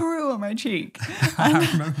 "You put Peru on my cheek." And,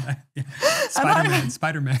 I remember that. Yeah.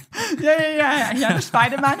 Spider-Man. Yeah. He had a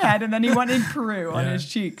Spider-Man head, and then he wanted Peru on his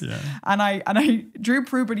cheeks. Yeah. And I drew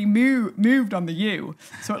Peru, but he moved on the U,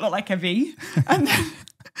 so it looked like a V. And then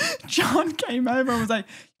John came over and was like,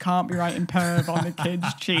 "Can't be writing perv on the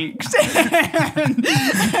kids' cheeks."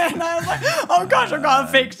 and I was like, "Oh gosh, I've got to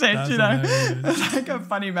fix it." That's, you know, it's like a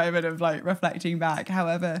funny moment of like reflecting back.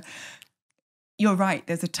 However, you're right.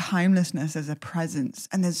 There's a timelessness, there's a presence,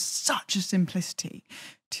 and there's such a simplicity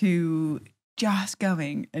to just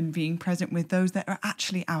going and being present with those that are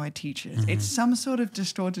actually our teachers. Mm-hmm. It's some sort of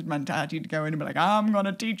distorted mentality to go in and be like, I'm going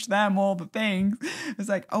to teach them all the things. It's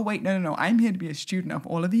like, oh, wait, no. I'm here to be a student of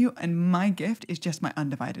all of you. And my gift is just my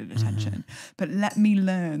undivided attention. Mm-hmm. But let me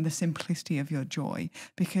learn the simplicity of your joy,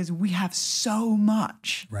 because we have so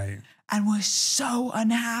much. Right. And we're so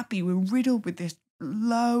unhappy. We're riddled with this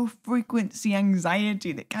low frequency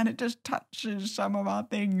anxiety that kind of just touches some of our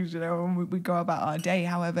things, you know, when we go about our day.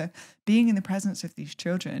 However, being in the presence of these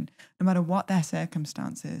children, no matter what their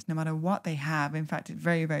circumstances, no matter what they have, in fact, it's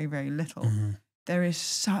very, very, very little, there is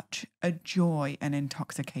such a joy and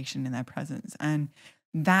intoxication in their presence. And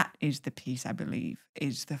that is the piece, I believe,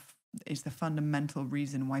 is the fundamental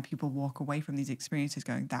reason why people walk away from these experiences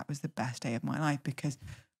going, that was the best day of my life, because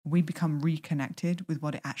we become reconnected with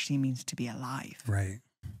what it actually means to be alive. Right.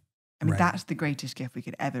 I mean, that's the greatest gift we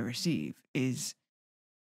could ever receive is,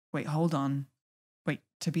 wait, hold on. Wait,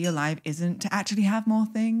 to be alive isn't to actually have more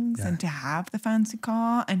things and to have the fancy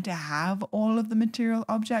car and to have all of the material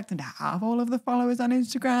objects and to have all of the followers on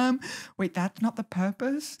Instagram. Wait, that's not the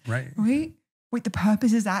purpose. Right. Wait, the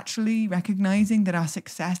purpose is actually recognizing that our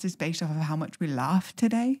success is based off of how much we laughed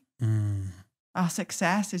today. Our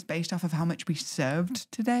success is based off of how much we served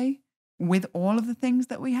today with all of the things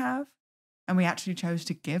that we have. And we actually chose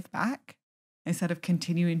to give back instead of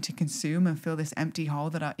continuing to consume and fill this empty hole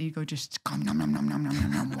that our ego just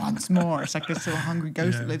wants more. It's like this little hungry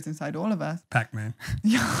ghost that lives inside all of us. Pac-Man.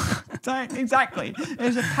 Exactly.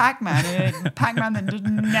 There's a Pac-Man. A Pac-Man that just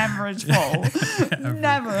never is full.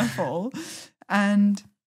 Never full. And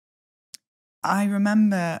I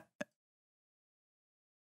remember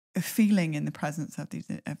feeling in the presence of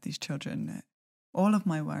these children that all of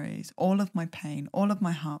my worries, all of my pain, all of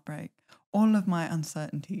my heartbreak, all of my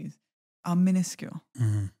uncertainties are minuscule.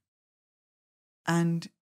 And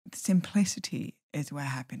simplicity is where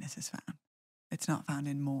happiness is found. It's not found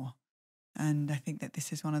in more. And I think that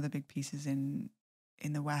this is one of the big pieces in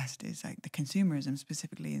the West, is like the consumerism,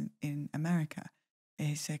 specifically in America,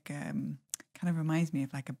 is like kind of reminds me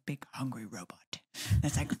of like a big hungry robot.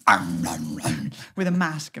 It's like with a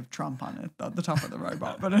mask of Trump on it at the top of the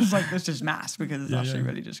robot, but it's like this just mask because it's actually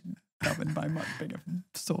really just governed by much bigger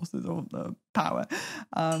sources of the power.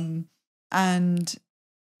 And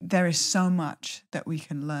there is so much that we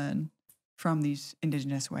can learn from these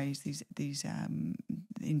indigenous ways, these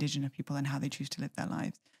indigenous people and how they choose to live their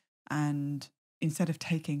lives. And instead of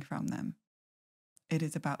taking from them, it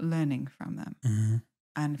is about learning from them. Mm-hmm.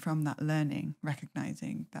 And from that learning,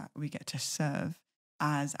 recognizing that we get to serve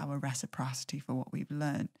as our reciprocity for what we've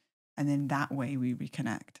learned. And then that way we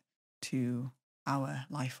reconnect to our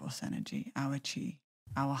life force energy, our chi,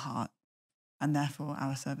 our heart, and therefore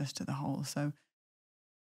our service to the whole. So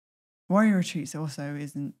Warrior Retreats also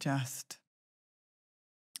isn't just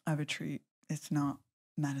a retreat. It's not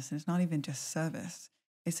medicine. It's not even just service.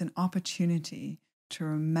 It's an opportunity to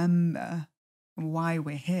remember why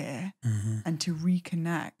we're here and to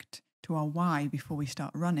reconnect to our why before we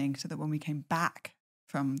start running, so that when we came back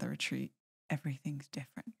from the retreat, everything's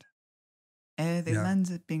different. The lens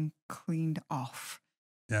has been cleaned off.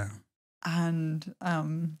 Yeah. And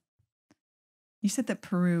you said that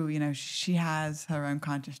Peru, you know, she has her own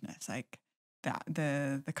consciousness. Like that,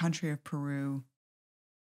 the country of Peru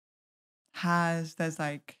there's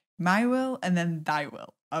like my will and then thy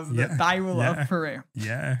will of thy will of Peru.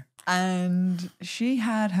 Yeah. And she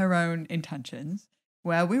had her own intentions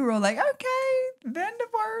where we were all like, okay, the end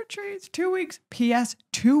of our retreats, 2 weeks. P.S.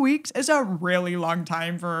 2 weeks is a really long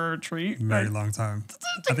time for a retreat. Very long time.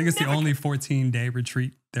 I think it's the only 14-day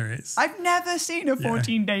retreat there is. I've never seen a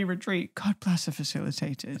 14-day retreat. God bless the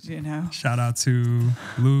facilitators, you know. Shout out to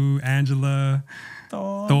Lou, Angela,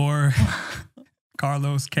 Thor,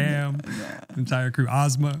 Carlos, Cam, entire crew,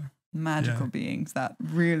 Ozma. Magical beings that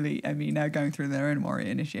really, I mean, are going through their own warrior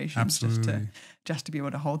initiations just to be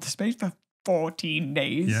able to hold the space for 14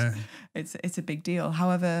 days. Yeah. It's a big deal.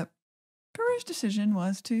 However, Peru's decision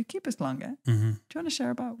was to keep us longer. Do you want to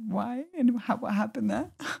share about why and what happened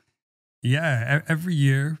there? Yeah, every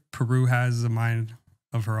year Peru has a mind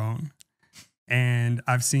of her own. And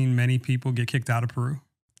I've seen many people get kicked out of Peru.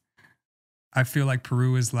 I feel like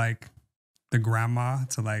Peru is like the grandma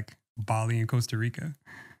to like Bali and Costa Rica.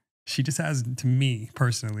 She just has, to me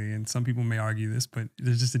personally, and some people may argue this, but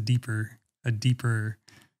there's just a deeper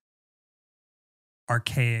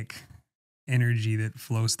archaic energy that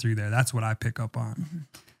flows through there. That's what I pick up on.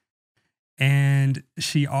 And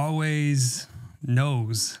she always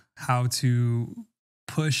knows how to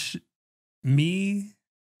push me,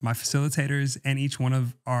 my facilitators, and each one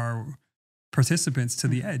of our participants to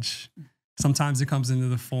the edge. Sometimes it comes into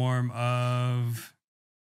the form of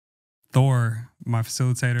Thor, my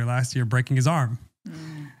facilitator last year, breaking his arm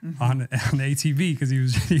on the ATV because he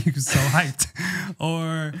was so hyped.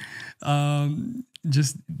 Or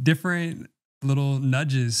just different little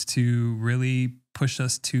nudges to really push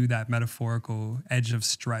us to that metaphorical edge of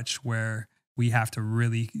stretch where we have to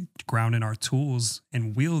really ground in our tools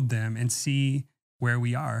and wield them and see where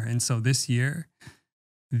we are. And so this year,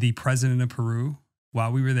 the president of Peru,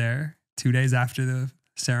 while we were there, 2 days after the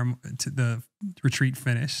ceremony, the retreat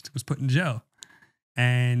finished, was put in jail.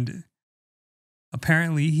 And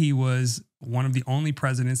apparently he was one of the only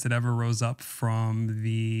presidents that ever rose up from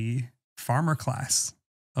the farmer class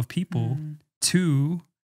of people to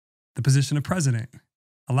the position of president.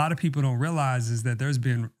 A lot of people don't realize is that there's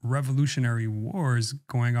been revolutionary wars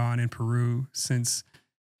going on in Peru since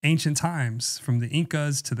ancient times, from the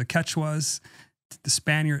Incas to the Quechuas, to the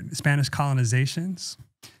Spanish colonizations.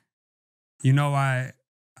 You know, I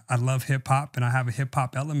love hip hop and I have a hip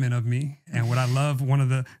hop element of me. And what I love, one of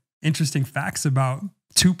the interesting facts about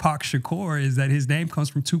Tupac Shakur is that his name comes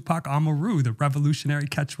from Tupac Amaru, the revolutionary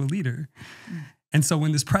Quechua leader. And so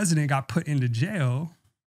when this president got put into jail,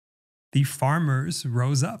 the farmers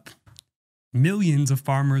rose up. Millions of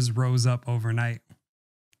farmers rose up overnight.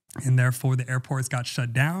 And therefore the airports got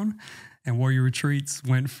shut down and Warrior Retreats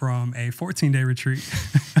went from a 14-day retreat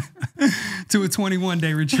to a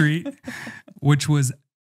 21-day retreat, which was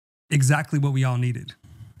exactly what we all needed.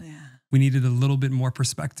 Yeah. We needed a little bit more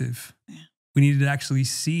perspective. Yeah. We needed to actually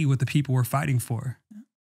see what the people were fighting for. Yeah.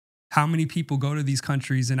 How many people go to these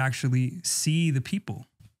countries and actually see the people?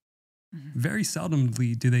 Very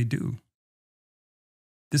seldomly do they do.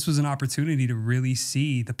 This was an opportunity to really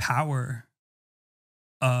see the power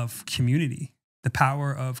of community, the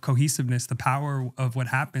power of cohesiveness, the power of what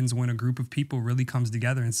happens when a group of people really comes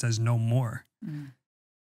together and says no more.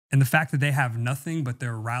 And the fact that they have nothing, but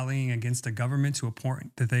they're rallying against a government to a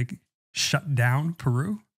point that they shut down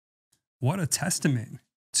Peru. What a testament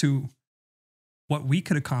to what we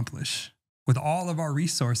could accomplish with all of our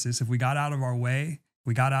resources if we got out of our way,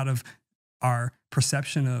 we got out of our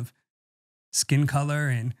perception of skin color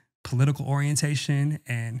and political orientation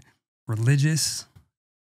and religious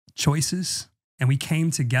choices and we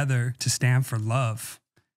came together to stand for love.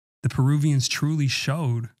 The Peruvians truly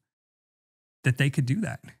showed that they could do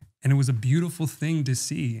that. And it was a beautiful thing to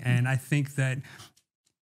see. And I think that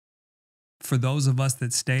for those of us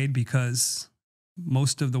that stayed, because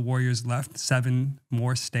most of the warriors left, 7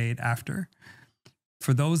 more stayed after.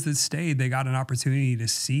 For those that stayed, they got an opportunity to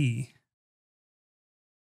see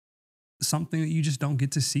something that you just don't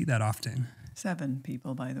get to see that often. 7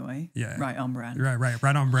 people, by the way. Yeah. Right on brand.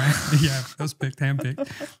 Right on brand. Yeah, those picked, handpicked.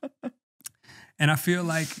 And I feel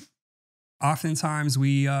like oftentimes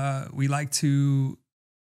we like to,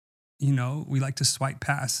 we like to swipe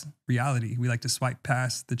past reality. We like to swipe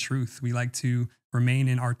past the truth. We like to remain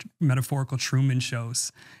in our metaphorical Truman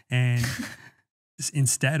shows. And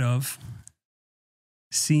instead of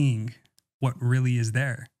seeing what really is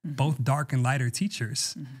there, both dark and light are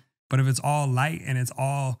teachers. But if it's all light and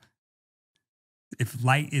if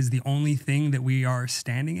light is the only thing that we are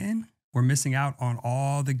standing in, we're missing out on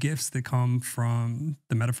all the gifts that come from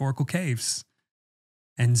the metaphorical caves.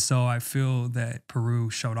 And so I feel that Peru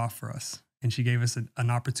showed off for us, and she gave us an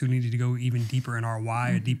opportunity to go even deeper in our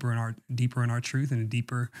why, deeper in our truth, and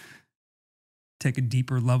take a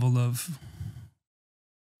deeper level of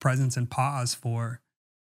presence and pause for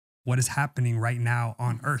what is happening right now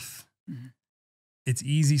on earth. It's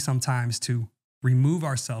easy sometimes to remove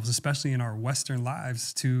ourselves, especially in our Western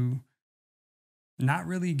lives, to not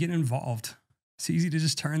really get involved. It's easy to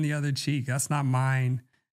just turn the other cheek. That's not mine.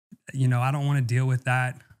 I don't want to deal with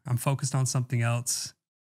that. I'm focused on something else.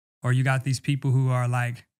 Or you got these people who are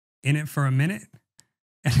like in it for a minute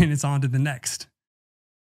and then it's on to the next.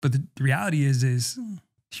 But the reality is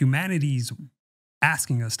humanity's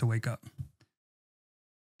asking us to wake up.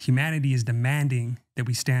 Humanity is demanding that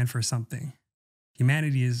we stand for something.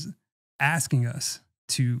 Humanity is asking us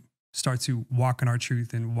to start to walk in our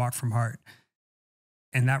truth and walk from heart.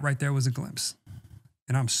 And that right there was a glimpse.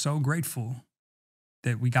 And I'm so grateful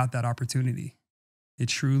that we got that opportunity. It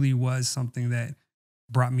truly was something that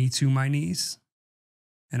brought me to my knees.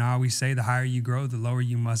 And I always say, the higher you grow, the lower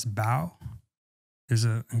you must bow. There's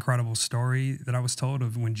an incredible story that I was told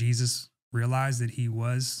of when Jesus realized that he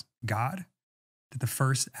was God, that the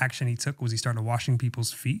first action he took was he started washing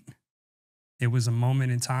people's feet. It was a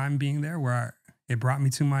moment in time being there where it brought me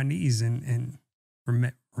to my knees and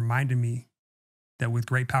reminded me that with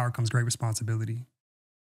great power comes great responsibility,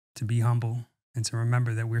 to be humble and to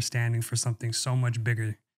remember that we're standing for something so much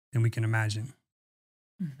bigger than we can imagine.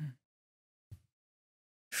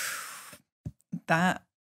 That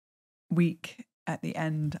week at the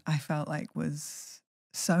end, I felt like was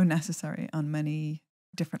so necessary on many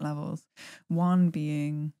different levels. One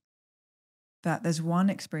being that there's one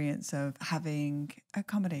experience of having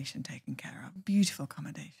accommodation taken care of, beautiful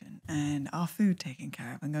accommodation, and our food taken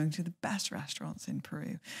care of, and going to the best restaurants in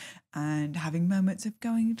Peru, and having moments of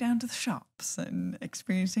going down to the shops and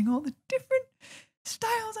experiencing all the different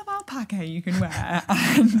styles of alpaca you can wear,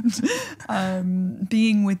 and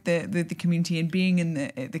being with the community, and being in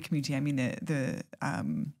the community. I mean the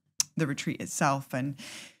retreat itself, and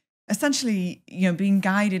essentially being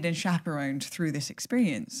guided and chaperoned through this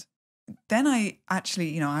experience. Then I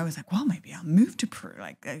actually, I was like, well, maybe I'll move to Peru.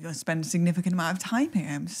 Like, I'll spend a significant amount of time here.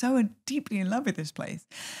 I'm so deeply in love with this place.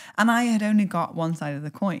 And I had only got one side of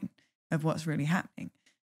the coin of what's really happening.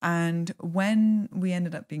 And when we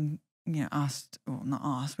ended up being, asked, or not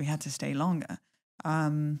asked, we had to stay longer.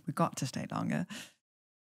 We got to stay longer.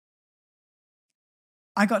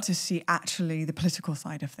 I got to see actually the political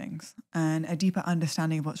side of things and a deeper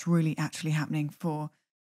understanding of what's really actually happening for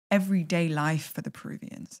everyday life for the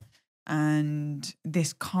Peruvians. And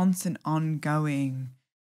this constant ongoing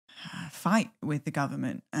fight with the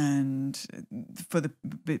government and for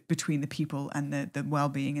between the people and the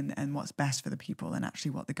well-being and what's best for the people and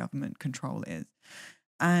actually what the government control is.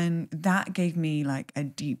 And that gave me like a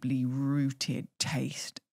deeply rooted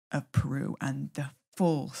taste of Peru and the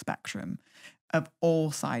full spectrum of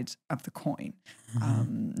all sides of the coin,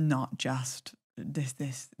 not just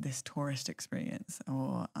this tourist experience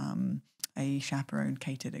or a chaperone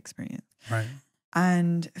catered experience. Right.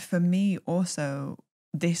 And for me also,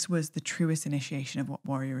 this was the truest initiation of what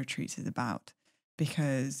Warrior Retreats is about,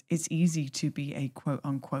 because it's easy to be a quote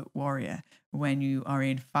unquote warrior when you are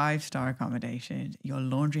in 5-star accommodation, your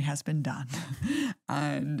laundry has been done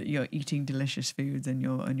and you're eating delicious foods and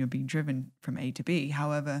you're being driven from A to B.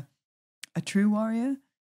 However, a true warrior,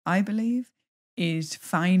 I believe, is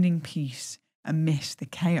finding peace amidst the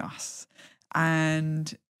chaos.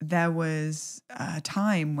 And there was a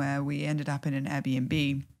time where we ended up in an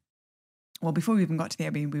Airbnb. Well, before we even got to the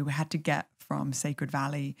Airbnb, we had to get from Sacred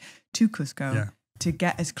Valley to Cusco to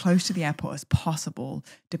get as close to the airport as possible,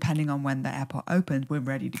 depending on when the airport opens, we're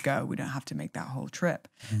ready to go. We don't have to make that whole trip.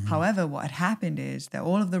 However, what had happened is that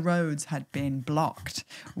all of the roads had been blocked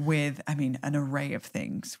with, an array of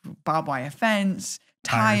things. Barbed wire fence,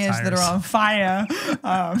 tires that are on fire,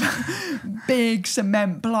 big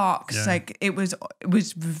cement blocks. Yeah. Like it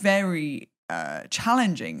was very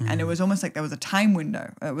challenging, and it was almost like there was a time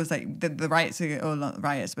window. It was like the riots, or not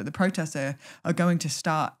riots, but the protests are going to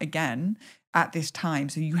start again at this time.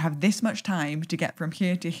 So you have this much time to get from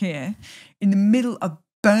here to here in the middle of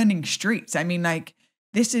burning streets.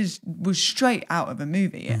 This was straight out of a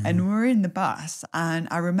movie, and we're in the bus, and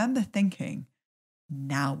I remember thinking,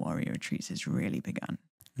 now Warrior Retreats has really begun.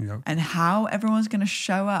 Yep. And how everyone's going to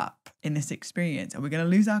show up in this experience. Are we going to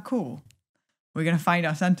lose our cool? We're going to find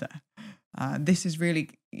our center. This is really,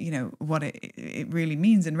 what it really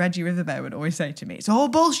means. And Reggie Riverbear would always say to me, it's all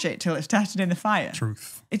bullshit till it's tested in the fire.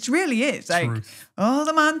 Truth. It really is. Truth. All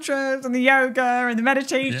the mantras and the yoga and the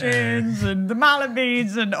meditations and the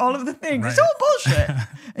Malabeads and all of the things. Right. It's all bullshit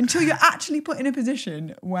until you're actually put in a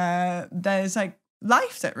position where there's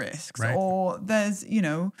life's at risk, right. or there's,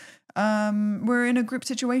 we're in a group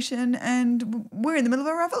situation and we're in the middle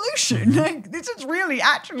of a revolution. This is really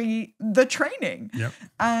actually the training. Yep.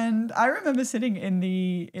 And I remember sitting in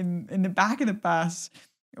the back of the bus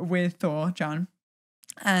with Thor, John,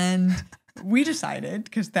 and we decided,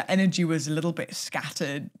 because the energy was a little bit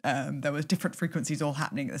scattered, there was different frequencies all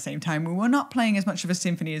happening at the same time. We were not playing as much of a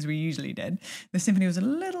symphony as we usually did. The symphony was a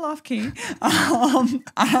little off key. I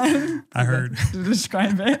heard. To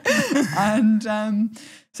describe it. And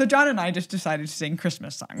so John and I just decided to sing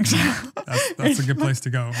Christmas songs. That's a good place to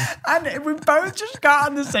go. And we both just got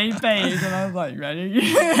on the same page, and I was like, ready?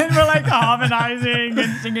 And we're harmonizing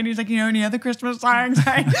and singing. He's like, any other Christmas songs?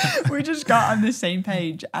 We just got on the same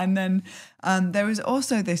page. And then there was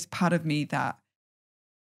also this part of me that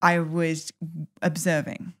I was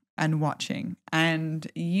observing and watching. And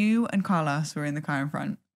you and Carlos were in the car in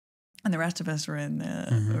front, and the rest of us were in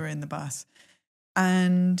the bus.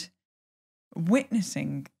 And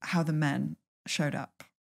witnessing how the men showed up,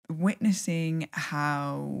 witnessing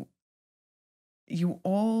how you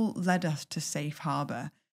all led us to safe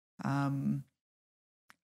harbor,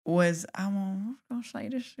 was, I'm going to say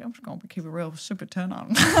this, I'm just going to keep it real super turn on.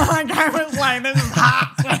 I was like, this is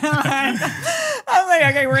hot. I was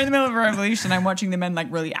like, okay, we're in the middle of a revolution. I'm watching the men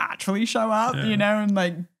really actually show up,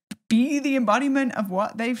 and be the embodiment of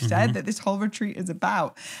what they've said that this whole retreat is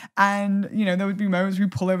about. And, there would be moments we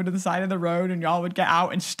pull over to the side of the road and y'all would get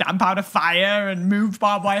out and stamp out a fire and move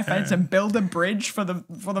barbed wire fence and build a bridge for the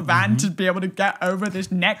van to be able to get over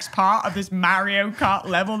this next part of this Mario Kart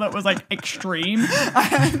level that was extreme.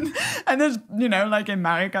 And there's, in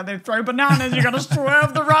Mario Kart, they throw bananas, you got to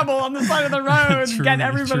swerve the rubble on the side of the road and get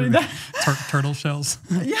everybody there. Turtle shells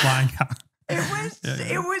flying out.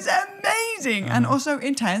 It was amazing and also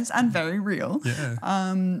intense and very real. Yeah.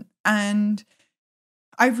 And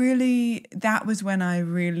that was when I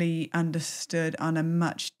really understood on a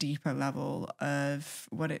much deeper level of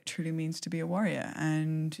what it truly means to be a warrior.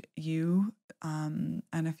 And you and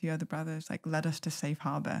a few other brothers led us to safe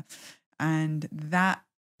harbor. And that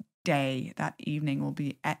day, that evening will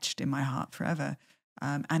be etched in my heart forever.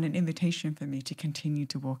 And an invitation for me to continue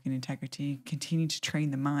to walk in integrity, continue to train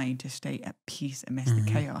the mind to stay at peace amidst the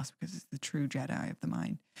chaos, because it's the true Jedi of the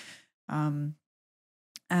mind.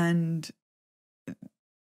 And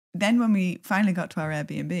then when we finally got to our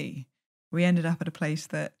Airbnb, we ended up at a place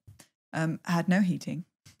that had no heating,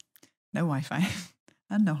 no Wi-Fi,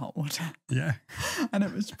 and no hot water. Yeah. And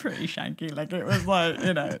it was pretty shanky. It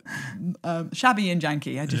was shabby and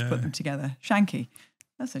janky. I just put them together. Shanky.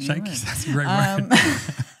 That's a new word. That's a great word.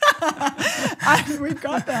 And we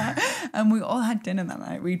got there and we all had dinner that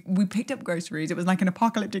night. We picked up groceries. It was like an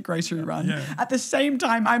apocalyptic grocery run. Yeah. At the same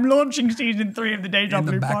time, I'm launching season 3 of the DejaBlu podcast. In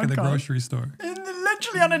the back of the grocery store.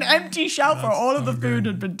 Literally on an empty shelf where all of the food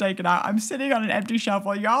had been taken out. I'm sitting on an empty shelf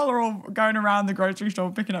while y'all are all going around the grocery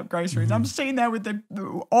store picking up groceries. I'm sitting there with the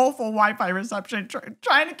awful Wi-Fi reception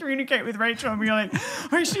trying to communicate with Rachel, and we're like,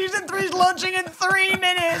 oh, season 3 is launching in 3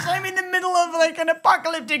 minutes. I'm in the middle of an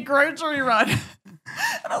apocalyptic grocery run.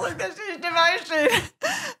 And I was like, this is devotion.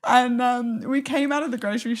 And we came out of the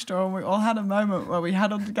grocery store and we all had a moment where we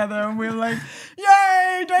huddled together and we were like,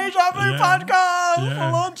 yay, DejaBlu podcast,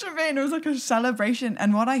 the launch of it. And it was like a celebration.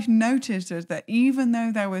 And what I noticed is that even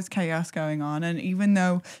though there was chaos going on, and even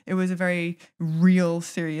though it was a very real,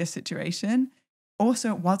 serious situation,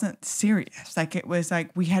 also it wasn't serious. It was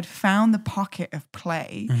we had found the pocket of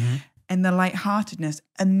play. and the lightheartedness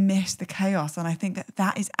amidst the chaos. And I think that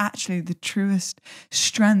that is actually the truest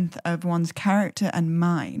strength of one's character and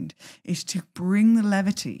mind, is to bring the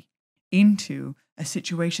levity into a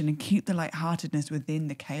situation and keep the lightheartedness within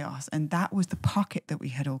the chaos. And that was the pocket that we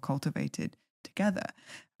had all cultivated together.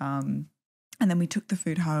 And then we took the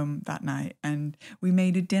food home that night and we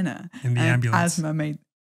made a dinner. In the ambulance. Asma made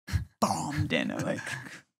bomb dinner, like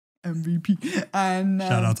MVP. And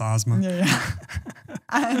shout out to Asma. Yeah.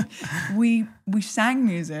 And we sang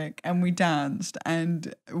music and we danced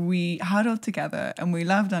and we huddled together and we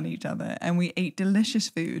loved on each other and we ate delicious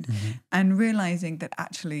food, and realizing that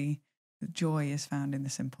actually the joy is found in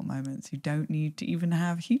the simple moments. You don't need to even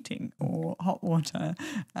have heating or hot water.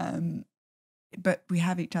 But we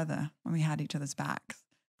have each other and we had each other's backs.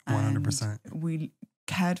 100%. We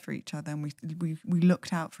cared for each other and we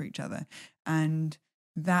looked out for each other. And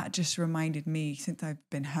that just reminded me, since I've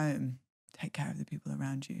been home, take care of the people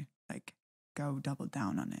around you. Like, go double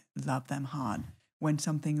down on it. Love them hard. When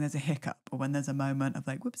there's a hiccup or when there's a moment of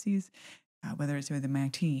like, whoopsies, whether it's within my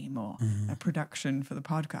team or a production for the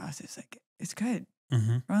podcast, it's like, it's good.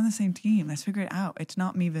 We're on the same team. Let's figure it out. It's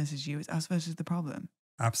not me versus you. It's us versus the problem.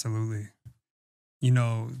 Absolutely. You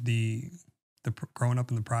know, the growing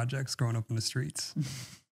up in the projects, growing up in the streets,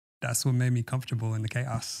 that's what made me comfortable in the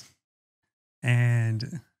chaos.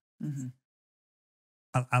 And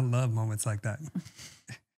I love moments like that.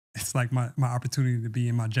 It's like my opportunity to be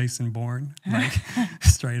in my Jason Bourne, like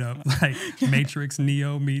straight up, like Matrix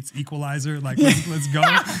Neo meets Equalizer. Like let's go,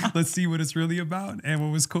 let's see what it's really about. And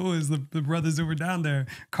what was cool is the brothers that were down there,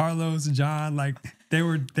 Carlos, John, like they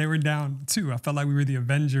were down too. I felt like we were the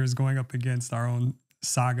Avengers going up against our own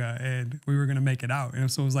saga, and we were gonna make it out.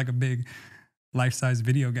 And so it was like a big life-size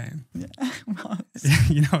video game. Yeah,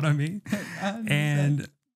 you know what I mean? And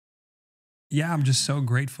yeah, I'm just so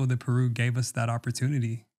grateful that Peru gave us that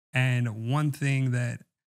opportunity. And one thing that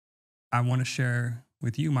I want to share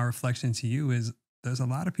with you, my reflection to you, is there's a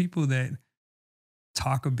lot of people that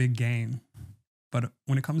talk a big game, but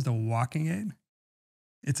when it comes to walking it,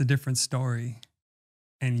 it's a different story.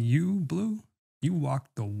 And you, Blue, you walk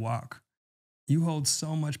the walk. You hold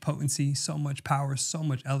so much potency, so much power, so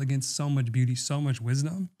much elegance, so much beauty, so much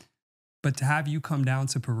wisdom. But to have you come down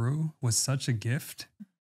to Peru was such a gift.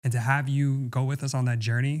 And to have you go with us on that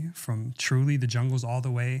journey from truly the jungles all the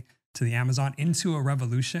way to the Amazon into a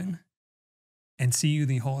revolution, and see you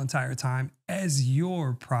the whole entire time as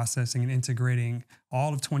you're processing and integrating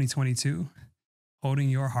all of 2022, holding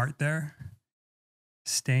your heart there,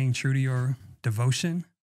 staying true to your devotion,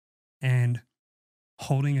 and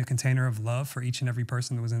holding a container of love for each and every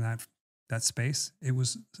person that was in that space. It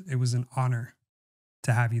was an honor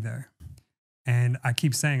to have you there. And I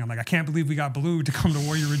keep saying, I'm like, I can't believe we got Blue to come to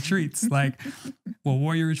Warrior Retreats. Like, well,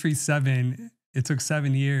 Warrior Retreat 7, it took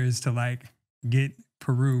 7 years to like get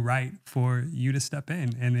Peru right for you to step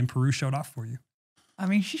in. And then Peru showed off for you. I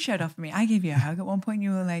mean, she showed off for me. I gave you a hug at one point.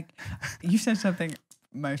 You were like, you said something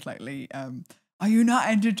most likely, are you not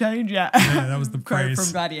entertained yet? Yeah, that was the praise.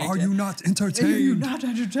 From Gladiator. Are you not entertained? Are you not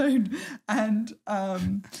entertained? And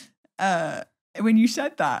when you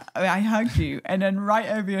said that, I hugged you, and then right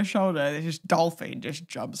over your shoulder, this dolphin just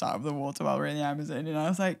jumps out of the water while we're in the Amazon. And I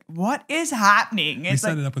was like, what is happening? We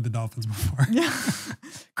set it up with the dolphins before. Yeah.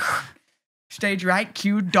 Stage right,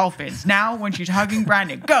 cue dolphins. Now when she's hugging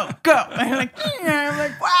Branden, go. And I'm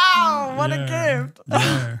like, wow, what a gift.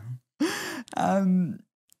 Yeah.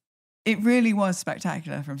 It really was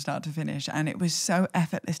spectacular from start to finish. And it was so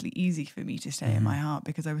effortlessly easy for me to stay in my heart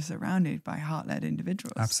because I was surrounded by heart-led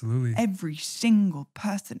individuals. Absolutely. Every single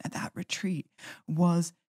person at that retreat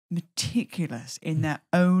was meticulous in their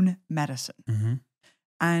own medicine.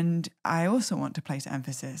 And I also want to place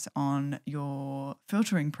emphasis on your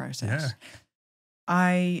filtering process. Yeah.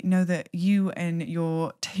 I know that you and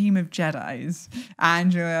your team of Jedis,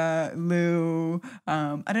 Angela, Lou,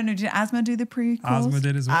 I don't know, did Asma do the prequels? Asma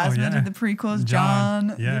did as well. Asma did the prequels. John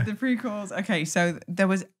did the prequels. Okay, so there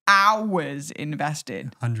was hours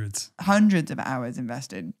invested. Hundreds of hours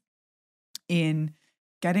invested in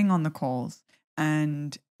getting on the calls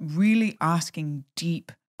and really asking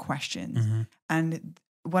deep questions. And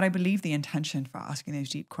what I believe the intention for asking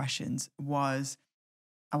those deep questions was,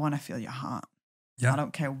 I want to feel your heart. Yeah. I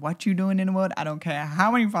don't care what you're doing in the world. I don't care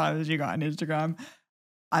how many followers you got on Instagram.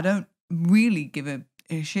 I don't really give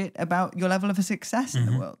a shit about your level of success in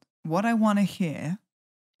the world. What I want to hear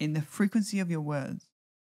in the frequency of your words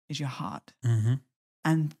is your heart.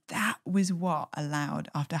 And that was what allowed,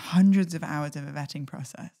 after hundreds of hours of a vetting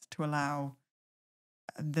process, to allow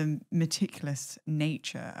the meticulous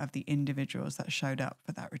nature of the individuals that showed up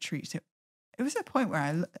for that retreat. So it was a point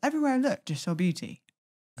where everywhere I looked, just saw beauty.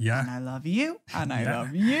 Yeah. And I love you. And I Yeah.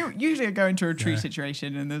 love you. Usually I go into a retreat Yeah.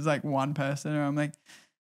 situation and there's like one person and I'm like,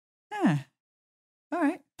 all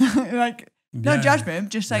right. Like, no Yeah. judgment,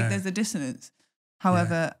 just like Yeah. there's a dissonance.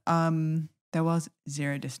 However, there was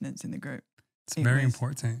zero dissonance in the group. It's It very was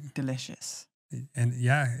important. delicious. And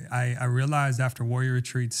yeah, I realized after warrior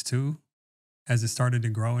retreats too, as it started to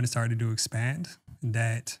grow and it started to expand,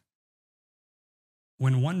 that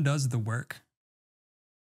when one does the work,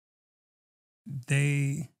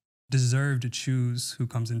 they deserve to choose who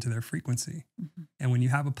comes into their frequency. Mm-hmm. And when you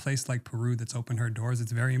have a place like Peru that's opened her doors,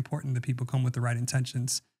 it's very important that people come with the right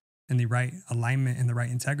intentions and the right alignment and the right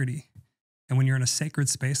integrity. And when you're in a sacred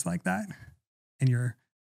space like that, and you're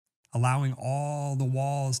allowing all the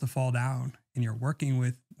walls to fall down, and you're working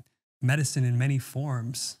with medicine in many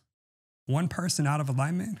forms, one person out of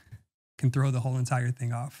alignment can throw the whole entire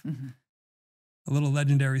thing off. Mm-hmm. A little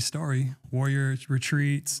legendary story, Warrior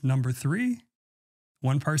Retreats number 3,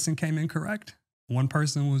 one person came in correct. One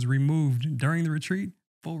person was removed during the retreat,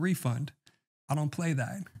 full refund. I don't play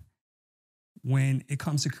that. When it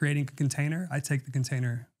comes to creating a container, I take the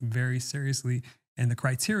container very seriously. And the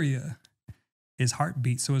criteria is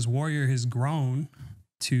heartbeat. So as Warrior has grown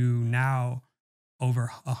to now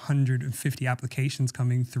over 150 applications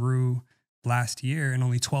coming through last year and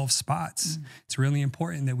only 12 spots, it's really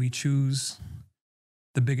important that we choose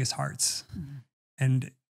the biggest hearts. And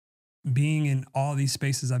being in all these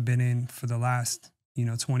spaces I've been in for the last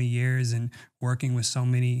 20 years and working with so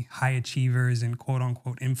many high achievers and quote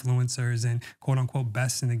unquote influencers and quote unquote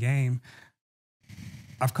best in the game,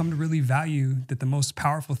 I've come to really value that the most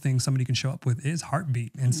powerful thing somebody can show up with is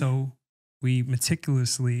heartbeat. And so we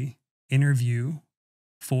meticulously interview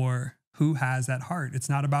for who has that heart. It's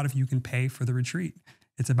not about if you can pay for the retreat.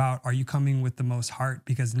 It's about, are you coming with the most heart?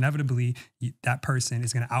 Because inevitably that person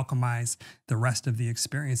is going to alchemize the rest of the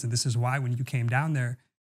experience. And this is why when you came down there,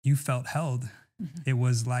 you felt held. It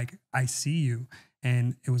was like, I see you.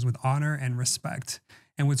 And it was with honor and respect.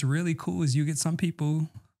 And what's really cool is you get some people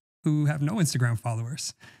who have no Instagram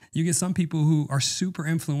followers. You get some people who are super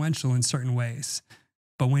influential in certain ways.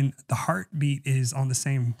 But when the heartbeat is on the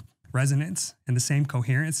same resonance and the same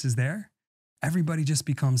coherence is there, everybody just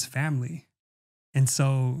becomes family. And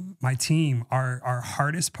so my team, our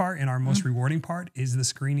hardest part and our most rewarding part is the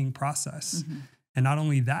screening process. And not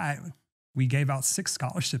only that, we gave out 6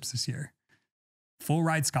 scholarships this year. Full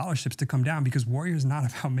ride scholarships to come down, because Warrior is not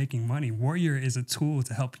about making money. Warrior is a tool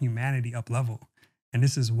to help humanity up level. And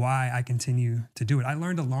this is why I continue to do it. I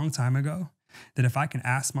learned a long time ago that if I can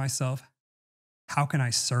ask myself, how can I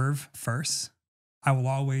serve first? I will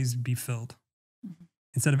always be filled.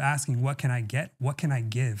 Instead of asking, what can I get? What can I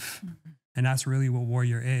give? And that's really what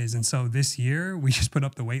Warrior is. And so this year, we just put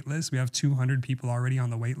up the wait list. We have 200 people already on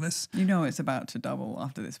the wait list. You know it's about to double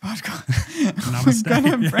after this podcast. Namaste. We're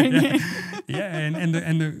gonna bring it. Yeah,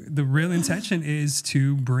 and the real intention is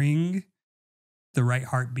to bring the right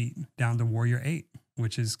heartbeat down to Warrior 8,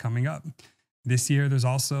 which is coming up. This year, there's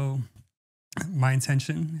also, my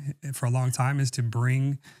intention for a long time is to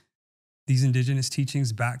bring these indigenous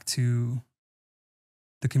teachings back to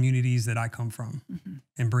the communities that I come from,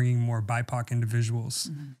 and bringing more BIPOC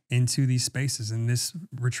individuals into these spaces. And this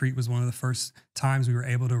retreat was one of the first times we were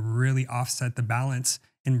able to really offset the balance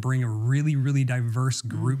and bring a really, really diverse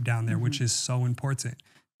group down there, which is so important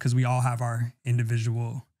because we all have our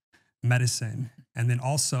individual medicine. And then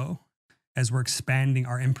also, as we're expanding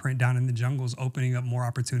our imprint down in the jungles, opening up more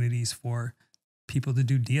opportunities for people to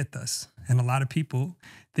do dietas. And a lot of people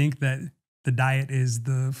think that the diet is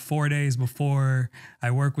the 4 days before I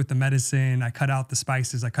work with the medicine, I cut out the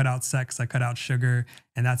spices, I cut out sex, I cut out sugar,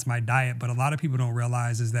 and that's my diet. But a lot of people don't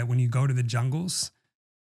realize is that when you go to the jungles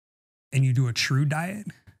and you do a true diet,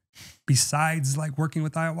 besides like working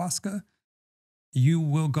with ayahuasca, you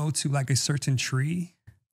will go to like a certain tree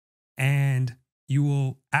and you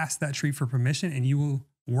will ask that tree for permission, and you will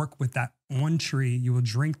work with that one tree. You will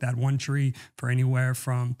drink that one tree for anywhere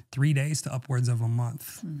from 3 days to upwards of a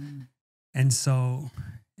month. And so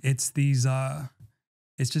it's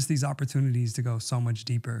just these opportunities to go so much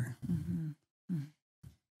deeper.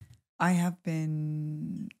 I have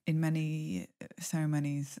been in many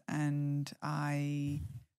ceremonies, and I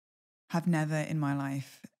have never in my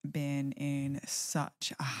life been in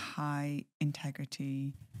such a high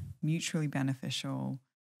integrity, mutually beneficial,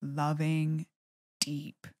 loving,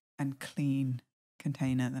 deep and clean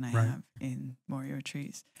container than I have in Warrior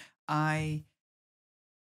Retreats.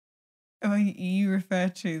 You refer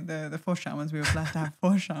to the 4 shamans. We were blessed to have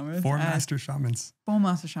 4 shamans. 4 master shamans. 4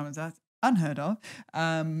 master shamans. That's unheard of.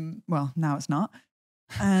 Well, now it's not.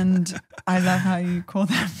 And I love how you call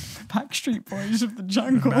them the Backstreet Boys of the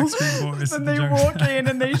jungle. Backstreet Boys and they walk in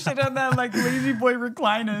and they sit on their like lazy boy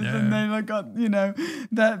recliners, and they like got, you know,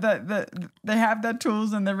 they have their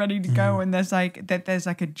tools and they're ready to go. And there's like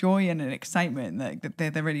a joy and an excitement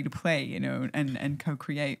that they're ready to play, you know, and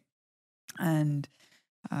co-create. And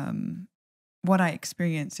what I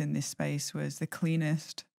experienced in this space was the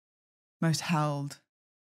cleanest, most held,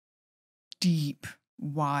 deep,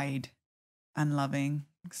 wide, and loving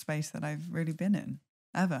space that I've really been in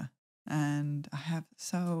ever. And I have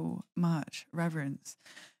so much reverence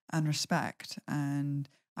and respect. And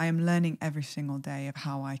I am learning every single day of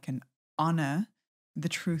how I can honor the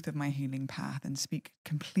truth of my healing path and speak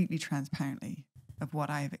completely transparently of what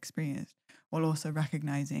I have experienced, while also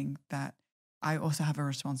recognizing that I also have a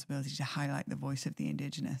responsibility to highlight the voice of the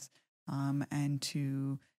Indigenous, and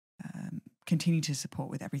to continue to support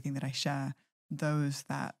with everything that I share those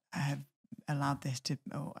that have allowed this to,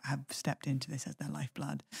 or have stepped into this as their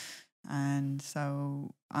lifeblood. And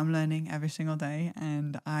so I'm learning every single day,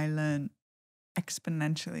 and I learn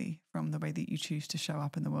exponentially from the way that you choose to show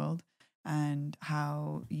up in the world, and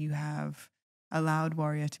how you have allowed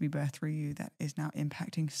Warrior to be birthed through you, that is now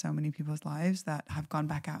impacting so many people's lives that have gone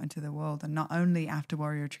back out into the world. And not only after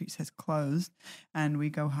Warrior Retreats has closed and we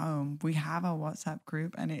go home, we have our WhatsApp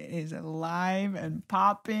group and it is alive and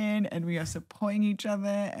popping, and we are supporting each other,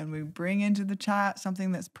 and we bring into the chat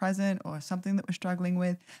something that's present or something that we're struggling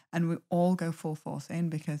with, and we all go full force in,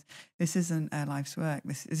 because this isn't a life's work.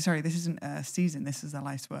 This isn't a season. This is a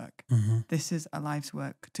life's work. This is a life's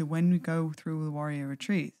work to when we go through the Warrior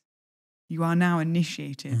Retreats. You are now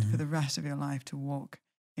initiated for the rest of your life to walk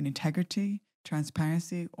in integrity,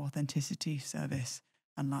 transparency, authenticity, service,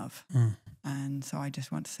 and love. And so I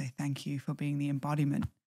just want to say thank you for being the embodiment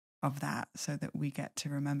of that, so that we get to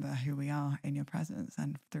remember who we are in your presence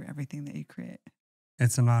and through everything that you create.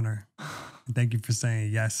 It's an honor. Thank you for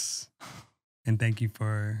saying yes. And thank you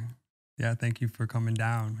for coming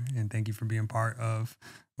down, and thank you for being part of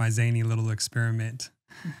my zany little experiment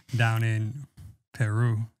down in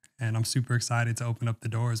Peru. And I'm super excited to open up the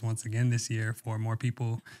doors once again this year for more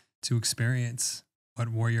people to experience what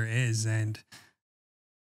Warrior is. And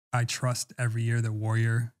I trust every year that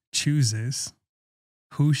Warrior chooses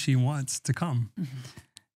who she wants to come.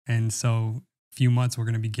 And so a few months, we're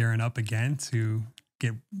going to be gearing up again to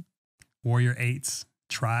get Warrior 8's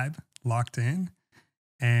tribe locked in.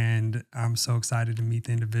 And I'm so excited to meet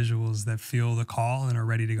the individuals that feel the call and are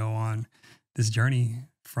ready to go on this journey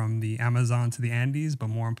from the Amazon to the Andes, but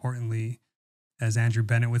more importantly, as Andrew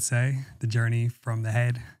Bennett would say, the journey from the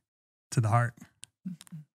head to the heart.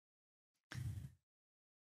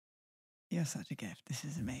 You're such a gift. This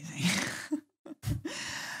is amazing.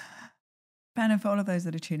 Ben, and for all of those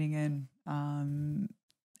that are tuning in,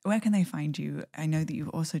 where can they find you? I know that you've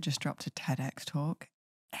also just dropped a TEDx talk.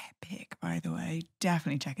 Epic, by the way.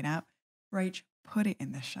 Definitely check it out. Rach, put it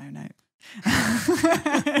in the show notes.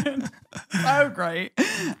 So great.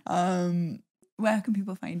 Where can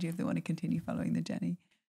people find you if they want to continue following the journey?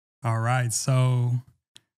 All right. So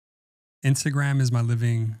Instagram is my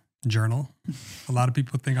living journal. A lot of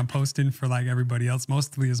people think I'm posting for like everybody else.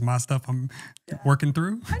 Mostly is my stuff I'm working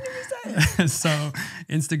through. 100%. So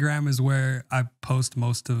Instagram is where I post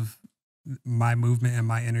most of my movement and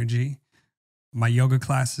my energy. My yoga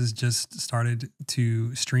classes just started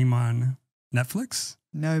to stream on Netflix.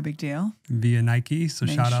 No big deal. Via Nike. So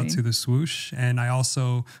shout out to the swoosh. And I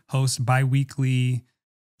also host bi-weekly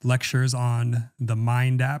lectures on the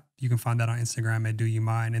Mind app. You can find that on Instagram at Do You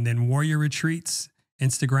Mind. And then Warrior Retreats.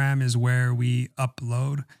 Instagram is where we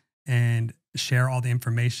upload and share all the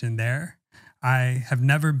information there. I have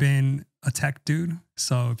never been a tech dude.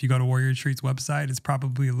 So if you go to Warrior Retreats website, it's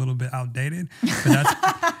probably a little bit outdated.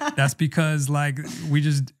 But that's because like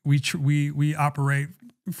we operate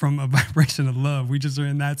from a vibration of love. We just are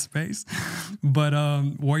in that space. But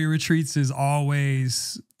Warrior Retreats is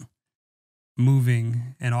always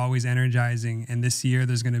moving and always energizing. And this year,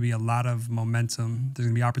 there's going to be a lot of momentum. There's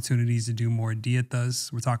going to be opportunities to do more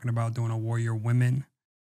dietas. We're talking about doing a Warrior Women,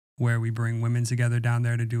 where we bring women together down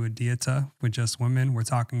there to do a dieta with just women. We're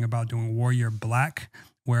talking about doing Warrior Black,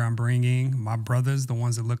 where I'm bringing my brothers, the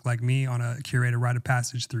ones that look like me, on a curated rite of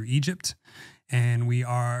passage through Egypt. And we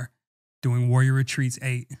are doing Warrior Retreats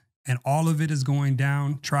 8. And all of it is going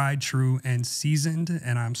down, tried, true, and seasoned.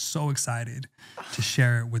 And I'm so excited to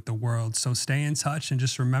share it with the world. So stay in touch and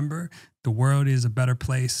just remember, the world is a better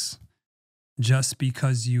place just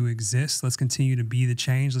because you exist. Let's continue to be the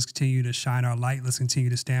change. Let's continue to shine our light. Let's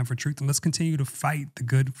continue to stand for truth. And let's continue to fight the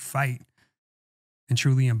good fight and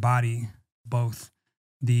truly embody both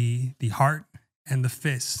the heart and the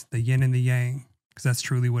fist, the yin and the yang, Because that's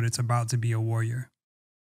truly what it's about to be a warrior.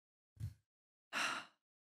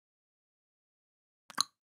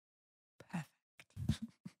 Perfect.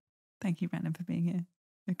 Thank you, Branden, for being here.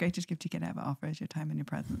 The greatest gift you can ever offer is your time and your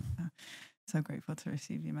presence. So grateful to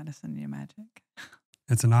receive your medicine and your magic.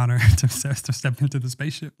 It's an honor to step into the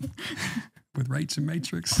spaceship with Rach and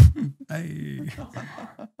Matrix. Hey.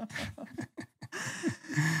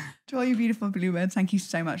 To all you beautiful bluebirds, thank you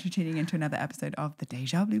so much for tuning into another episode of the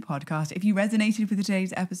DejaBlu podcast. If you resonated with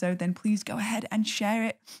today's episode, then please go ahead and share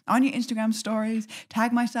it on your Instagram stories.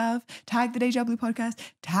 Tag myself, tag the DejaBlu podcast,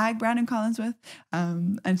 tag Branden Collinsworth,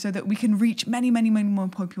 and so that we can reach many, many, many more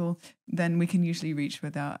people than we can usually reach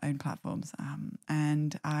with our own platforms.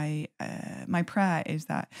 And my prayer is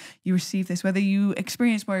that you receive this, whether you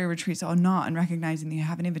experience warrior retreats or not, and recognizing that you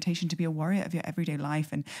have an invitation to be a warrior of your everyday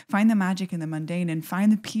life and find the magic in the mundane and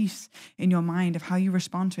find the peace in your mind of how you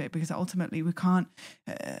respond to it, because ultimately we can't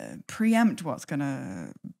preempt what's going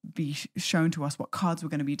to be shown to us, what cards we're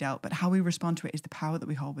going to be dealt, but how we respond to it is the power that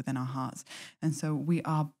we hold within our hearts. And so we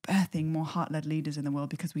are birthing more heart-led leaders in the world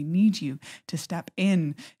because we need you to step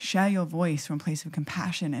in, share your voice from a place of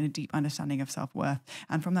compassion and a deep understanding of self-worth.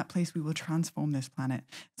 And from that place, we will transform this planet.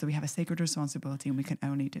 So we have a sacred responsibility, and we can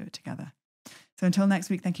only do it together. So until next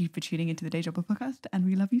week, thank you for tuning into the DejaBlu podcast, and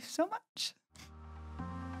we love you so much.